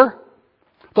our door,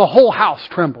 the whole house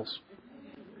trembles.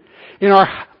 In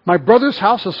my brother's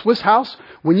house, a Swiss house,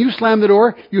 when you slam the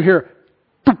door, you hear,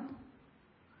 boop.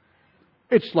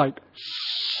 It's like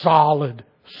solid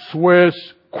Swiss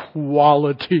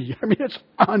quality. I mean, it's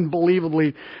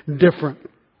unbelievably different.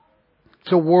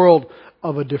 It's a world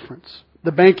of a difference.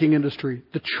 The banking industry,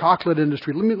 the chocolate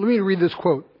industry. Let me read this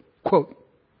quote.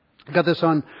 I got this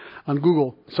on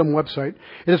Google, some website.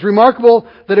 It is remarkable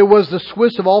that it was the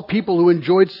Swiss of all people who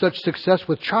enjoyed such success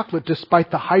with chocolate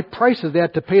despite the high prices they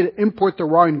had to pay to import the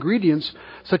raw ingredients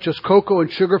such as cocoa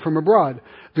and sugar from abroad.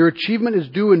 Their achievement is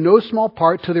due in no small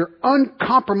part to their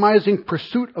uncompromising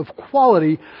pursuit of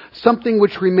quality, something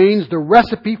which remains the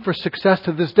recipe for success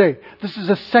to this day. This is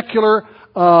a secular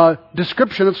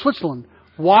description of Switzerland.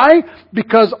 Why?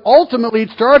 Because ultimately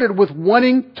it started with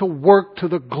wanting to work to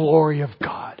the glory of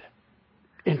God.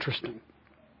 Interesting.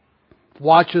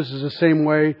 Watches is the same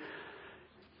way.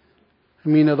 I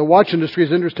mean, the watch industry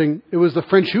is interesting. It was the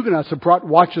French Huguenots that brought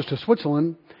watches to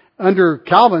Switzerland. Under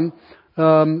Calvin,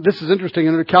 this is interesting.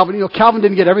 Under Calvin, Calvin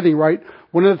didn't get everything right.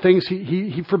 One of the things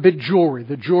he forbid jewelry.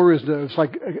 The jewelry is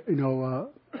like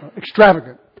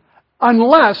extravagant,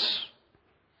 unless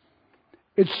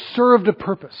it served a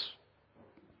purpose.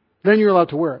 Then you're allowed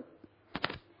to wear it.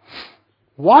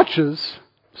 Watches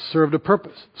served a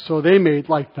purpose. So they made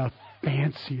like the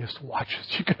fanciest watches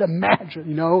you could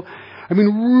imagine, I mean,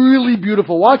 really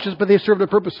beautiful watches, but they served a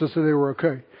purpose, so they were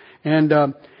okay. And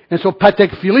so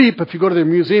Patek Philippe, if you go to their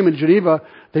museum in Geneva,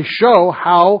 they show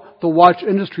how the watch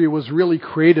industry was really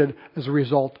created as a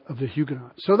result of the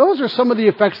Huguenots. So those are some of the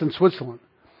effects in Switzerland.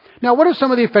 Now, what are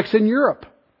some of the effects in Europe?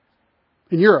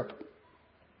 We don't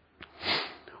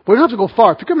have to go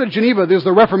far. If you come to Geneva, there's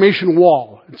the Reformation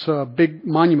Wall. It's a big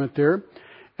monument there.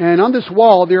 And on this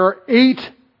wall, there are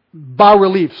 8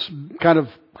 bas-reliefs, kind of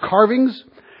carvings,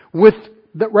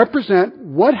 that represent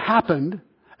what happened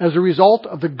as a result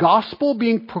of the gospel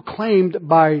being proclaimed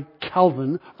by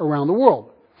Calvin around the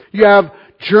world. You have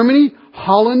Germany,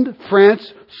 Holland,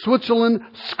 France, Switzerland,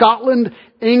 Scotland,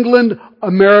 England,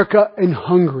 America, and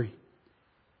Hungary.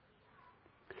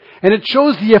 And it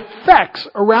shows the effects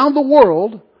around the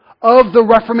world of the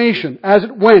Reformation as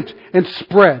it went and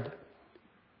spread.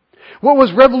 What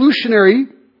was revolutionary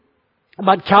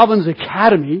about Calvin's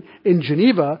academy in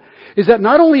Geneva is that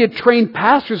not only it trained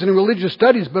pastors in religious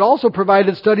studies, but also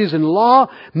provided studies in law,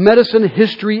 medicine,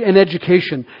 history, and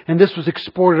education. And this was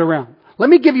exported around. Let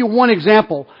me give you one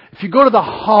example. If you go to the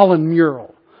Holland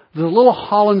mural, there's a little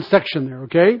Holland section there,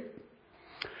 okay?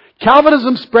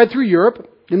 Calvinism spread through Europe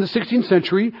in the 16th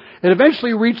century and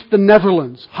eventually reached the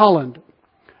Netherlands, Holland.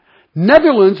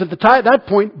 Netherlands at that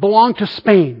point belonged to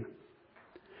Spain.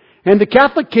 And the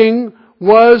Catholic king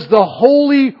was the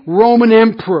Holy Roman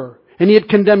Emperor. And he had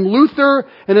condemned Luther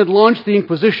and had launched the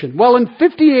Inquisition. Well, in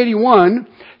 1581,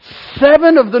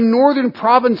 7 of the northern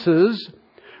provinces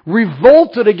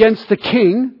revolted against the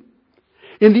king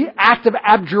in the Act of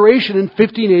Abjuration in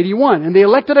 1581. And they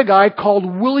elected a guy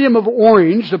called William of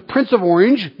Orange, the Prince of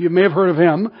Orange. You may have heard of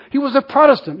him. He was a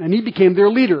Protestant, and he became their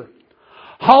leader.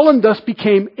 Holland thus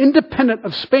became independent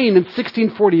of Spain in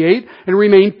 1648 and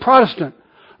remained Protestant.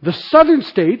 The southern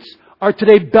states are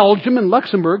today Belgium and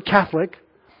Luxembourg, Catholic.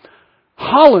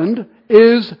 Holland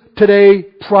is today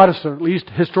Protestant, at least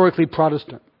historically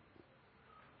Protestant.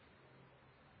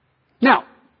 Now,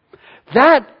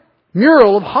 that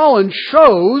mural of Holland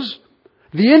shows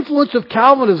the influence of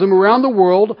Calvinism around the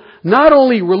world, not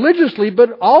only religiously,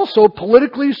 but also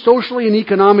politically, socially, and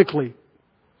economically.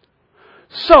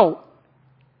 So,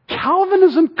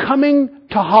 Calvinism coming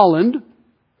to Holland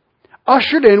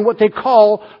ushered in what they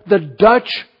call the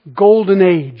Dutch Golden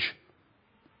Age.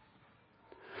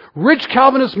 Rich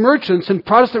Calvinist merchants and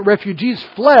Protestant refugees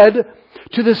fled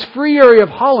to this free area of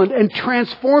Holland and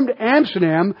transformed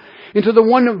Amsterdam into the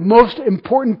one of the most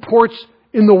important ports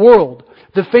in the world.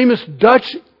 The famous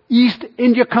Dutch East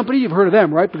India Company, you've heard of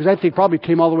them, right? Because I think probably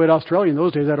came all the way to Australia in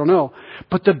those days, I don't know.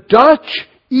 But the Dutch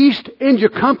East India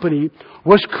Company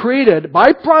was created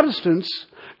by Protestants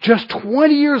just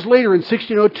 20 years later in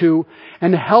 1602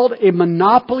 and held a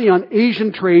monopoly on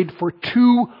Asian trade for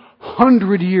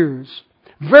 200 years.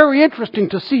 Very interesting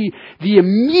to see the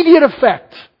immediate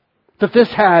effect that this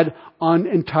had on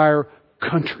entire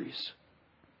countries.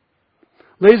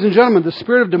 Ladies and gentlemen, the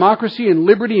spirit of democracy and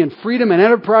liberty and freedom and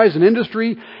enterprise and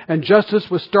industry and justice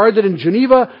was started in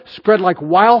Geneva, spread like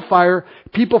wildfire.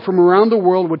 People from around the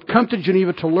world would come to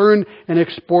Geneva to learn and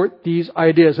export these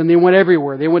ideas. And they went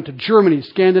everywhere. They went to Germany,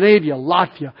 Scandinavia,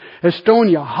 Latvia,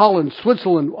 Estonia, Holland,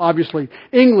 Switzerland, obviously,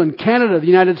 England, Canada, the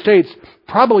United States,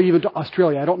 probably even to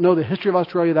Australia. I don't know the history of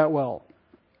Australia that well.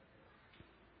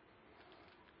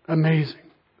 Amazing.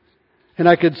 And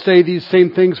I could say these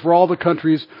same things for all the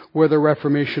countries where the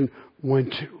Reformation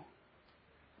went to.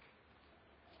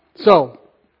 So,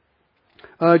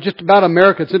 just about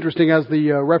America, it's interesting as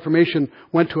the Reformation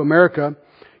went to America,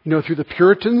 through the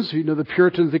Puritans. The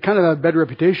Puritans, they kind of had a bad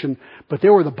reputation, but they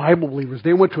were the Bible believers.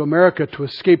 They went to America to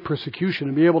escape persecution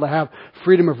and be able to have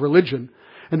freedom of religion.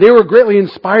 And they were greatly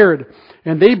inspired.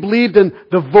 And they believed in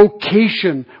the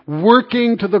vocation,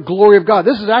 working to the glory of God.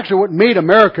 This is actually what made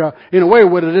America, in a way,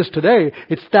 what it is today.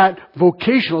 It's that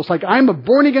vocational. It's like, I'm a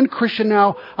born-again Christian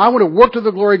now. I want to work to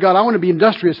the glory of God. I want to be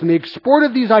industrious. And they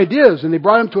exported these ideas and they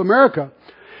brought them to America.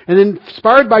 And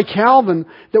inspired by Calvin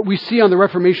that we see on the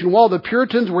Reformation wall, the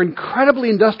Puritans were incredibly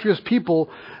industrious people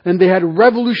and they had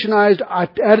revolutionized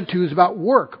attitudes about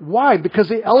work. Why? Because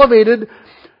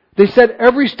they said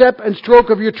every step and stroke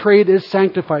of your trade is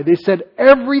sanctified. They said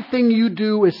everything you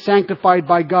do is sanctified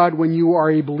by God when you are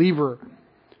a believer.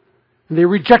 And they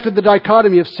rejected the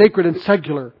dichotomy of sacred and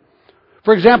secular.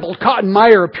 For example, Cotton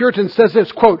Meyer, a Puritan, says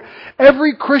this, quote,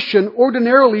 every Christian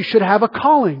ordinarily should have a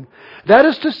calling. That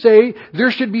is to say, there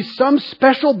should be some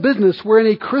special business wherein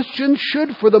a Christian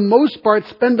should, for the most part,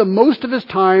 spend the most of his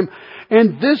time,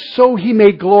 and this so he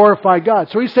may glorify God.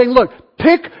 So he's saying, look,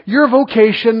 pick your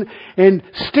vocation and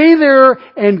stay there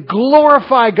and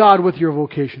glorify God with your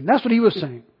vocation. That's what he was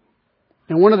saying.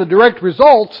 And one of the direct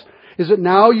results is that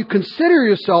now you consider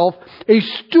yourself a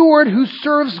steward who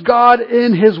serves God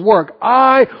in His work.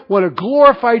 I want to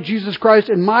glorify Jesus Christ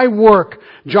in my work.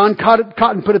 John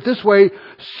Cotton put it this way,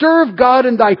 serve God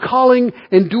in thy calling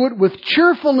and do it with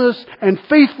cheerfulness and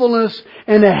faithfulness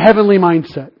and a heavenly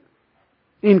mindset.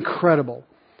 Incredible.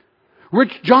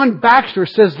 John Baxter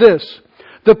says this,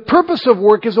 the purpose of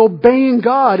work is obeying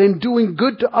God and doing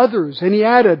good to others. And he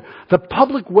added, the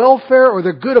public welfare or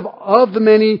the good of the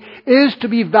many is to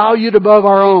be valued above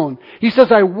our own. He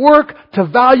says, I work to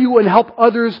value and help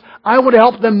others. I want to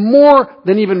help them more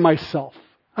than even myself.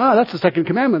 That's the second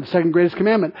commandment, the second greatest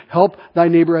commandment. Help thy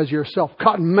neighbor as yourself.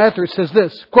 Cotton Mather says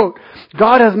this, quote,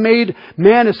 God has made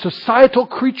man a societal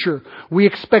creature. We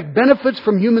expect benefits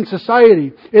from human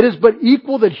society. It is but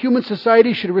equal that human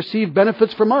society should receive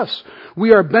benefits from us.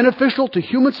 We are beneficial to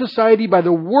human society by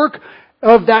the work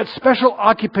of that special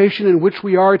occupation in which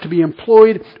we are to be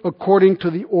employed according to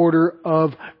the order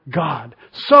of God.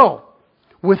 So,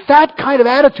 with that kind of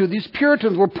attitude, these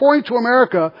Puritans were pouring to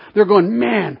America. They're going,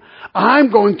 man, I'm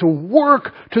going to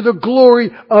work to the glory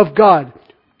of God.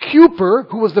 Cooper,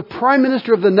 who was the Prime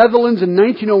Minister of the Netherlands in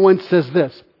 1901, says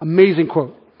this. Amazing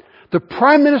quote. The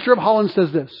Prime Minister of Holland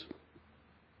says this.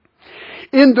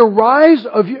 In the rise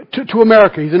of, to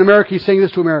America, he's in America, he's saying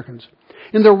this to Americans.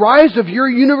 In the rise of your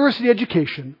university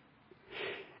education,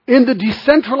 in the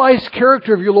decentralized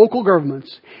character of your local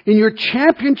governments, in your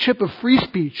championship of free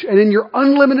speech, and in your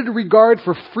unlimited regard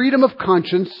for freedom of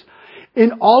conscience,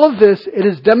 in all of this, it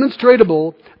is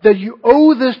demonstrable that you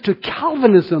owe this to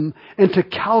Calvinism and to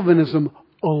Calvinism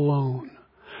alone.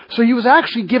 So he was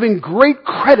actually giving great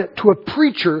credit to a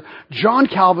preacher, John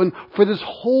Calvin, for this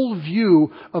whole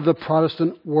view of the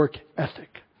Protestant work ethic.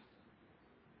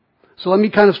 So let me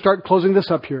kind of start closing this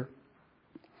up here.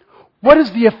 What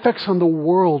has the effects on the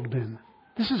world been?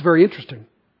 This is very interesting.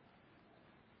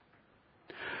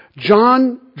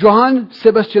 Johann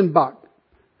Sebastian Bach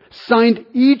signed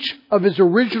each of his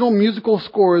original musical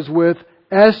scores with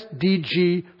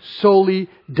S.D.G. Soli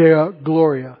Deo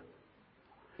Gloria.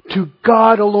 To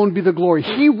God alone be the glory.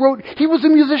 He was a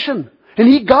musician. And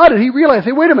he got it. He realized,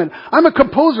 hey, wait a minute. I'm a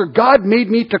composer. God made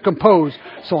me to compose.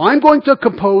 So I'm going to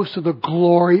compose to the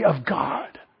glory of God.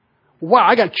 Wow,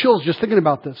 I got chills just thinking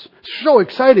about this. So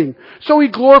exciting. So he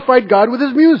glorified God with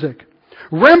his music.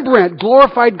 Rembrandt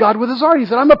glorified God with his art. He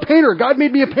said, I'm a painter. God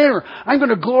made me a painter. I'm going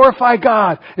to glorify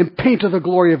God and paint to the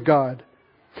glory of God.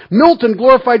 Milton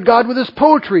glorified God with his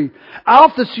poetry.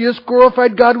 Alpheus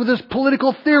glorified God with his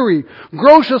political theory.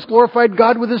 Grotius glorified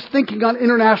God with his thinking on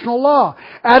international law.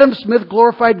 Adam Smith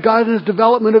glorified God in his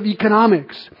development of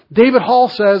economics. David Hall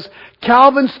says,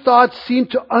 Calvin's thoughts seem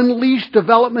to unleash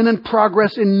development and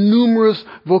progress in numerous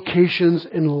vocations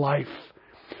in life.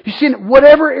 You see, in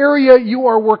whatever area you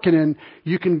are working in,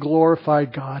 you can glorify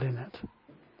God in it.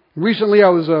 Recently I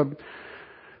was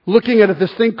looking at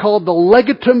this thing called the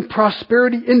Legatum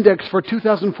Prosperity Index for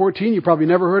 2014. You probably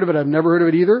never heard of it. I've never heard of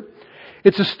it either.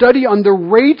 It's a study on the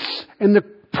rates and the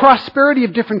prosperity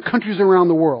of different countries around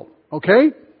the world.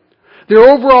 Okay? Their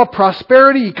overall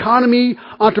prosperity, economy,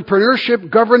 entrepreneurship,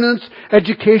 governance,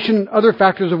 education, and other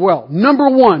factors of wealth. Number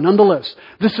 1 on the list.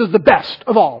 This is the best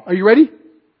of all. Are you ready?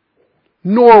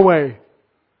 Norway.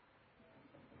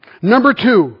 Number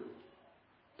 2,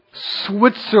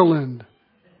 Switzerland.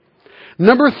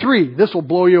 Number 3, this will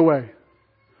blow you away,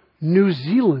 New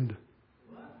Zealand.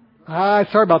 Sorry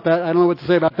about that. I don't know what to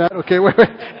say about that. Okay, wait.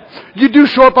 You do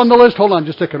show up on the list. Hold on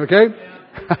just a second, okay?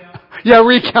 Yeah,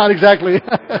 recount, exactly.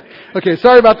 Okay,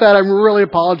 sorry about that. I'm really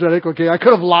apologetic, okay? I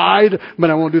could have lied, but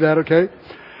I won't do that, okay?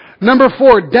 Number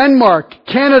 4, Denmark,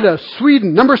 Canada,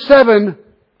 Sweden. Number 7,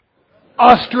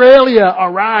 Australia.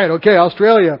 All right, okay,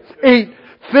 Australia. 8,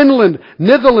 Finland,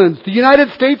 Netherlands. The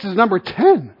United States is number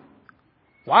 10.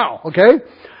 Wow, okay.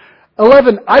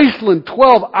 11, Iceland.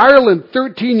 12, Ireland.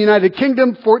 13, United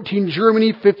Kingdom. 14,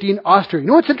 Germany. 15, Austria. You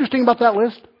know what's interesting about that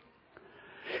list?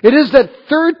 It is that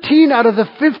 13 out of the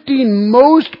 15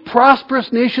 most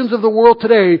prosperous nations of the world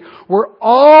today were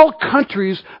all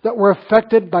countries that were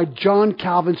affected by John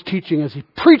Calvin's teaching as he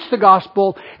preached the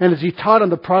gospel and as he taught on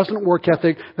the Protestant work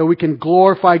ethic that we can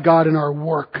glorify God in our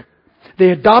work. They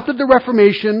adopted the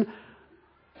Reformation.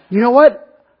 You know what?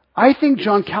 I think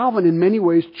John Calvin in many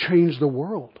ways changed the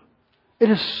world.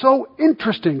 It is so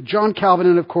interesting. John Calvin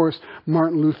and of course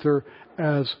Martin Luther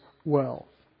as well.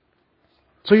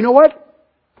 So you know what?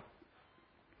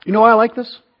 You know why I like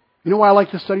this? You know why I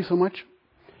like this study so much?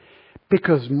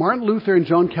 Because Martin Luther and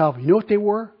John Calvin, you know what they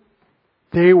were?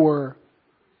 They were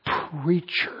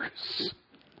preachers.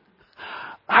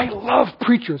 I love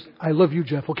preachers. I love you,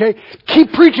 Jeff, okay?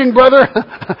 Keep preaching, brother.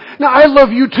 Now, I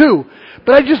love you too.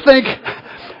 But I just think,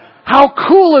 how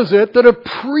cool is it that a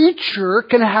preacher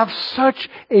can have such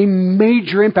a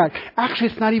major impact? Actually,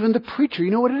 it's not even the preacher.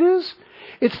 You know what it is?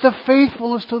 It's the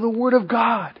faithfulness to the Word of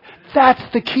God. That's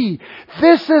the key.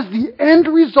 This is the end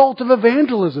result of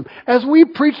evangelism. As we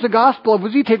preach the gospel,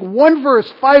 if we take one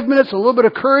verse, 5 minutes, a little bit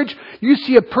of courage, you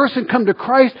see a person come to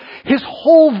Christ, his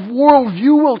whole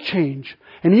worldview will change.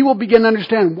 And he will begin to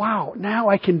understand, wow, now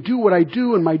I can do what I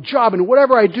do in my job and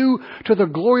whatever I do to the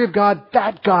glory of God,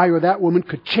 that guy or that woman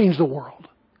could change the world.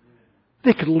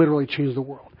 They could literally change the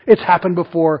world. It's happened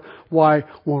before. Why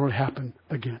won't it happen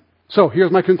again? So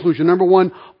here's my conclusion. Number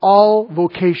 1, all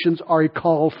vocations are a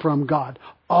call from God.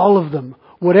 All of them.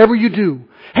 Whatever you do.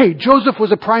 Hey, Joseph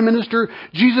was a prime minister.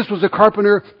 Jesus was a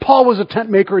carpenter. Paul was a tent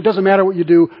maker. It doesn't matter what you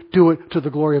do it to the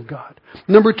glory of God.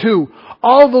 Number 2,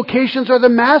 all vocations are the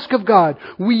mask of God.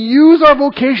 We use our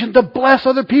vocation to bless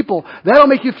other people. That'll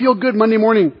make you feel good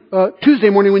Tuesday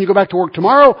morning when you go back to work.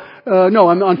 Tomorrow, no,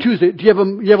 I'm on Tuesday. You have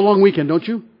a long weekend, don't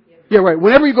you? Yeah, right.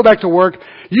 Whenever you go back to work,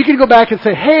 you can go back and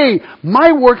say, hey,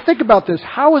 my work, think about this.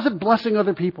 How is it blessing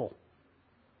other people?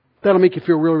 That'll make you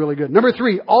feel really, really good. Number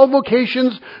 3, all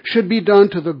vocations should be done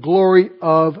to the glory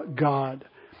of God.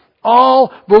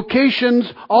 All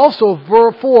vocations also,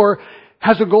 4,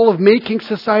 has a goal of making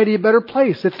society a better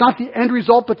place. It's not the end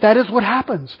result, but that is what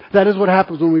happens. That is what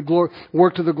happens when we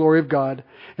work to the glory of God.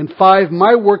 And 5,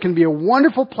 my work can be a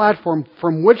wonderful platform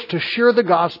from which to share the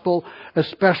gospel,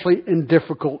 especially in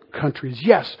difficult countries.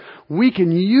 Yes, we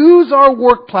can use our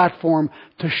work platform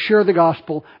to share the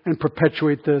gospel and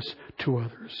perpetuate this to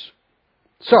others.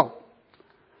 So,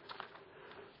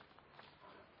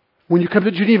 when you come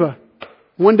to Geneva,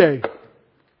 one day,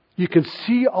 you can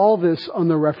see all this on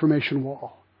the Reformation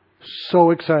wall.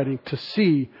 So exciting to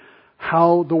see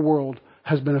how the world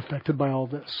has been affected by all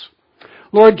this.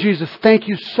 Lord Jesus, thank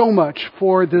you so much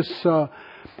for this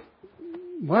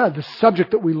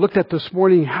subject that we looked at this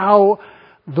morning, how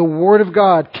the Word of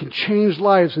God can change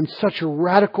lives in such a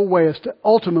radical way as to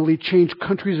ultimately change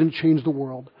countries and change the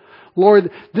world.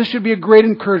 Lord, this should be a great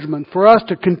encouragement for us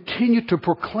to continue to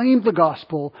proclaim the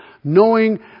gospel,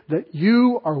 knowing that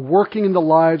you are working in the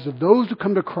lives of those who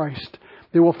come to Christ.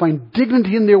 They will find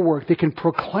dignity in their work. They can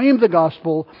proclaim the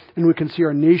gospel, and we can see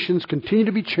our nations continue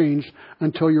to be changed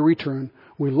until your return.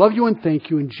 We love you and thank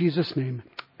you in Jesus' name.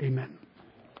 Amen.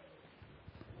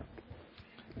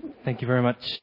 Thank you very much.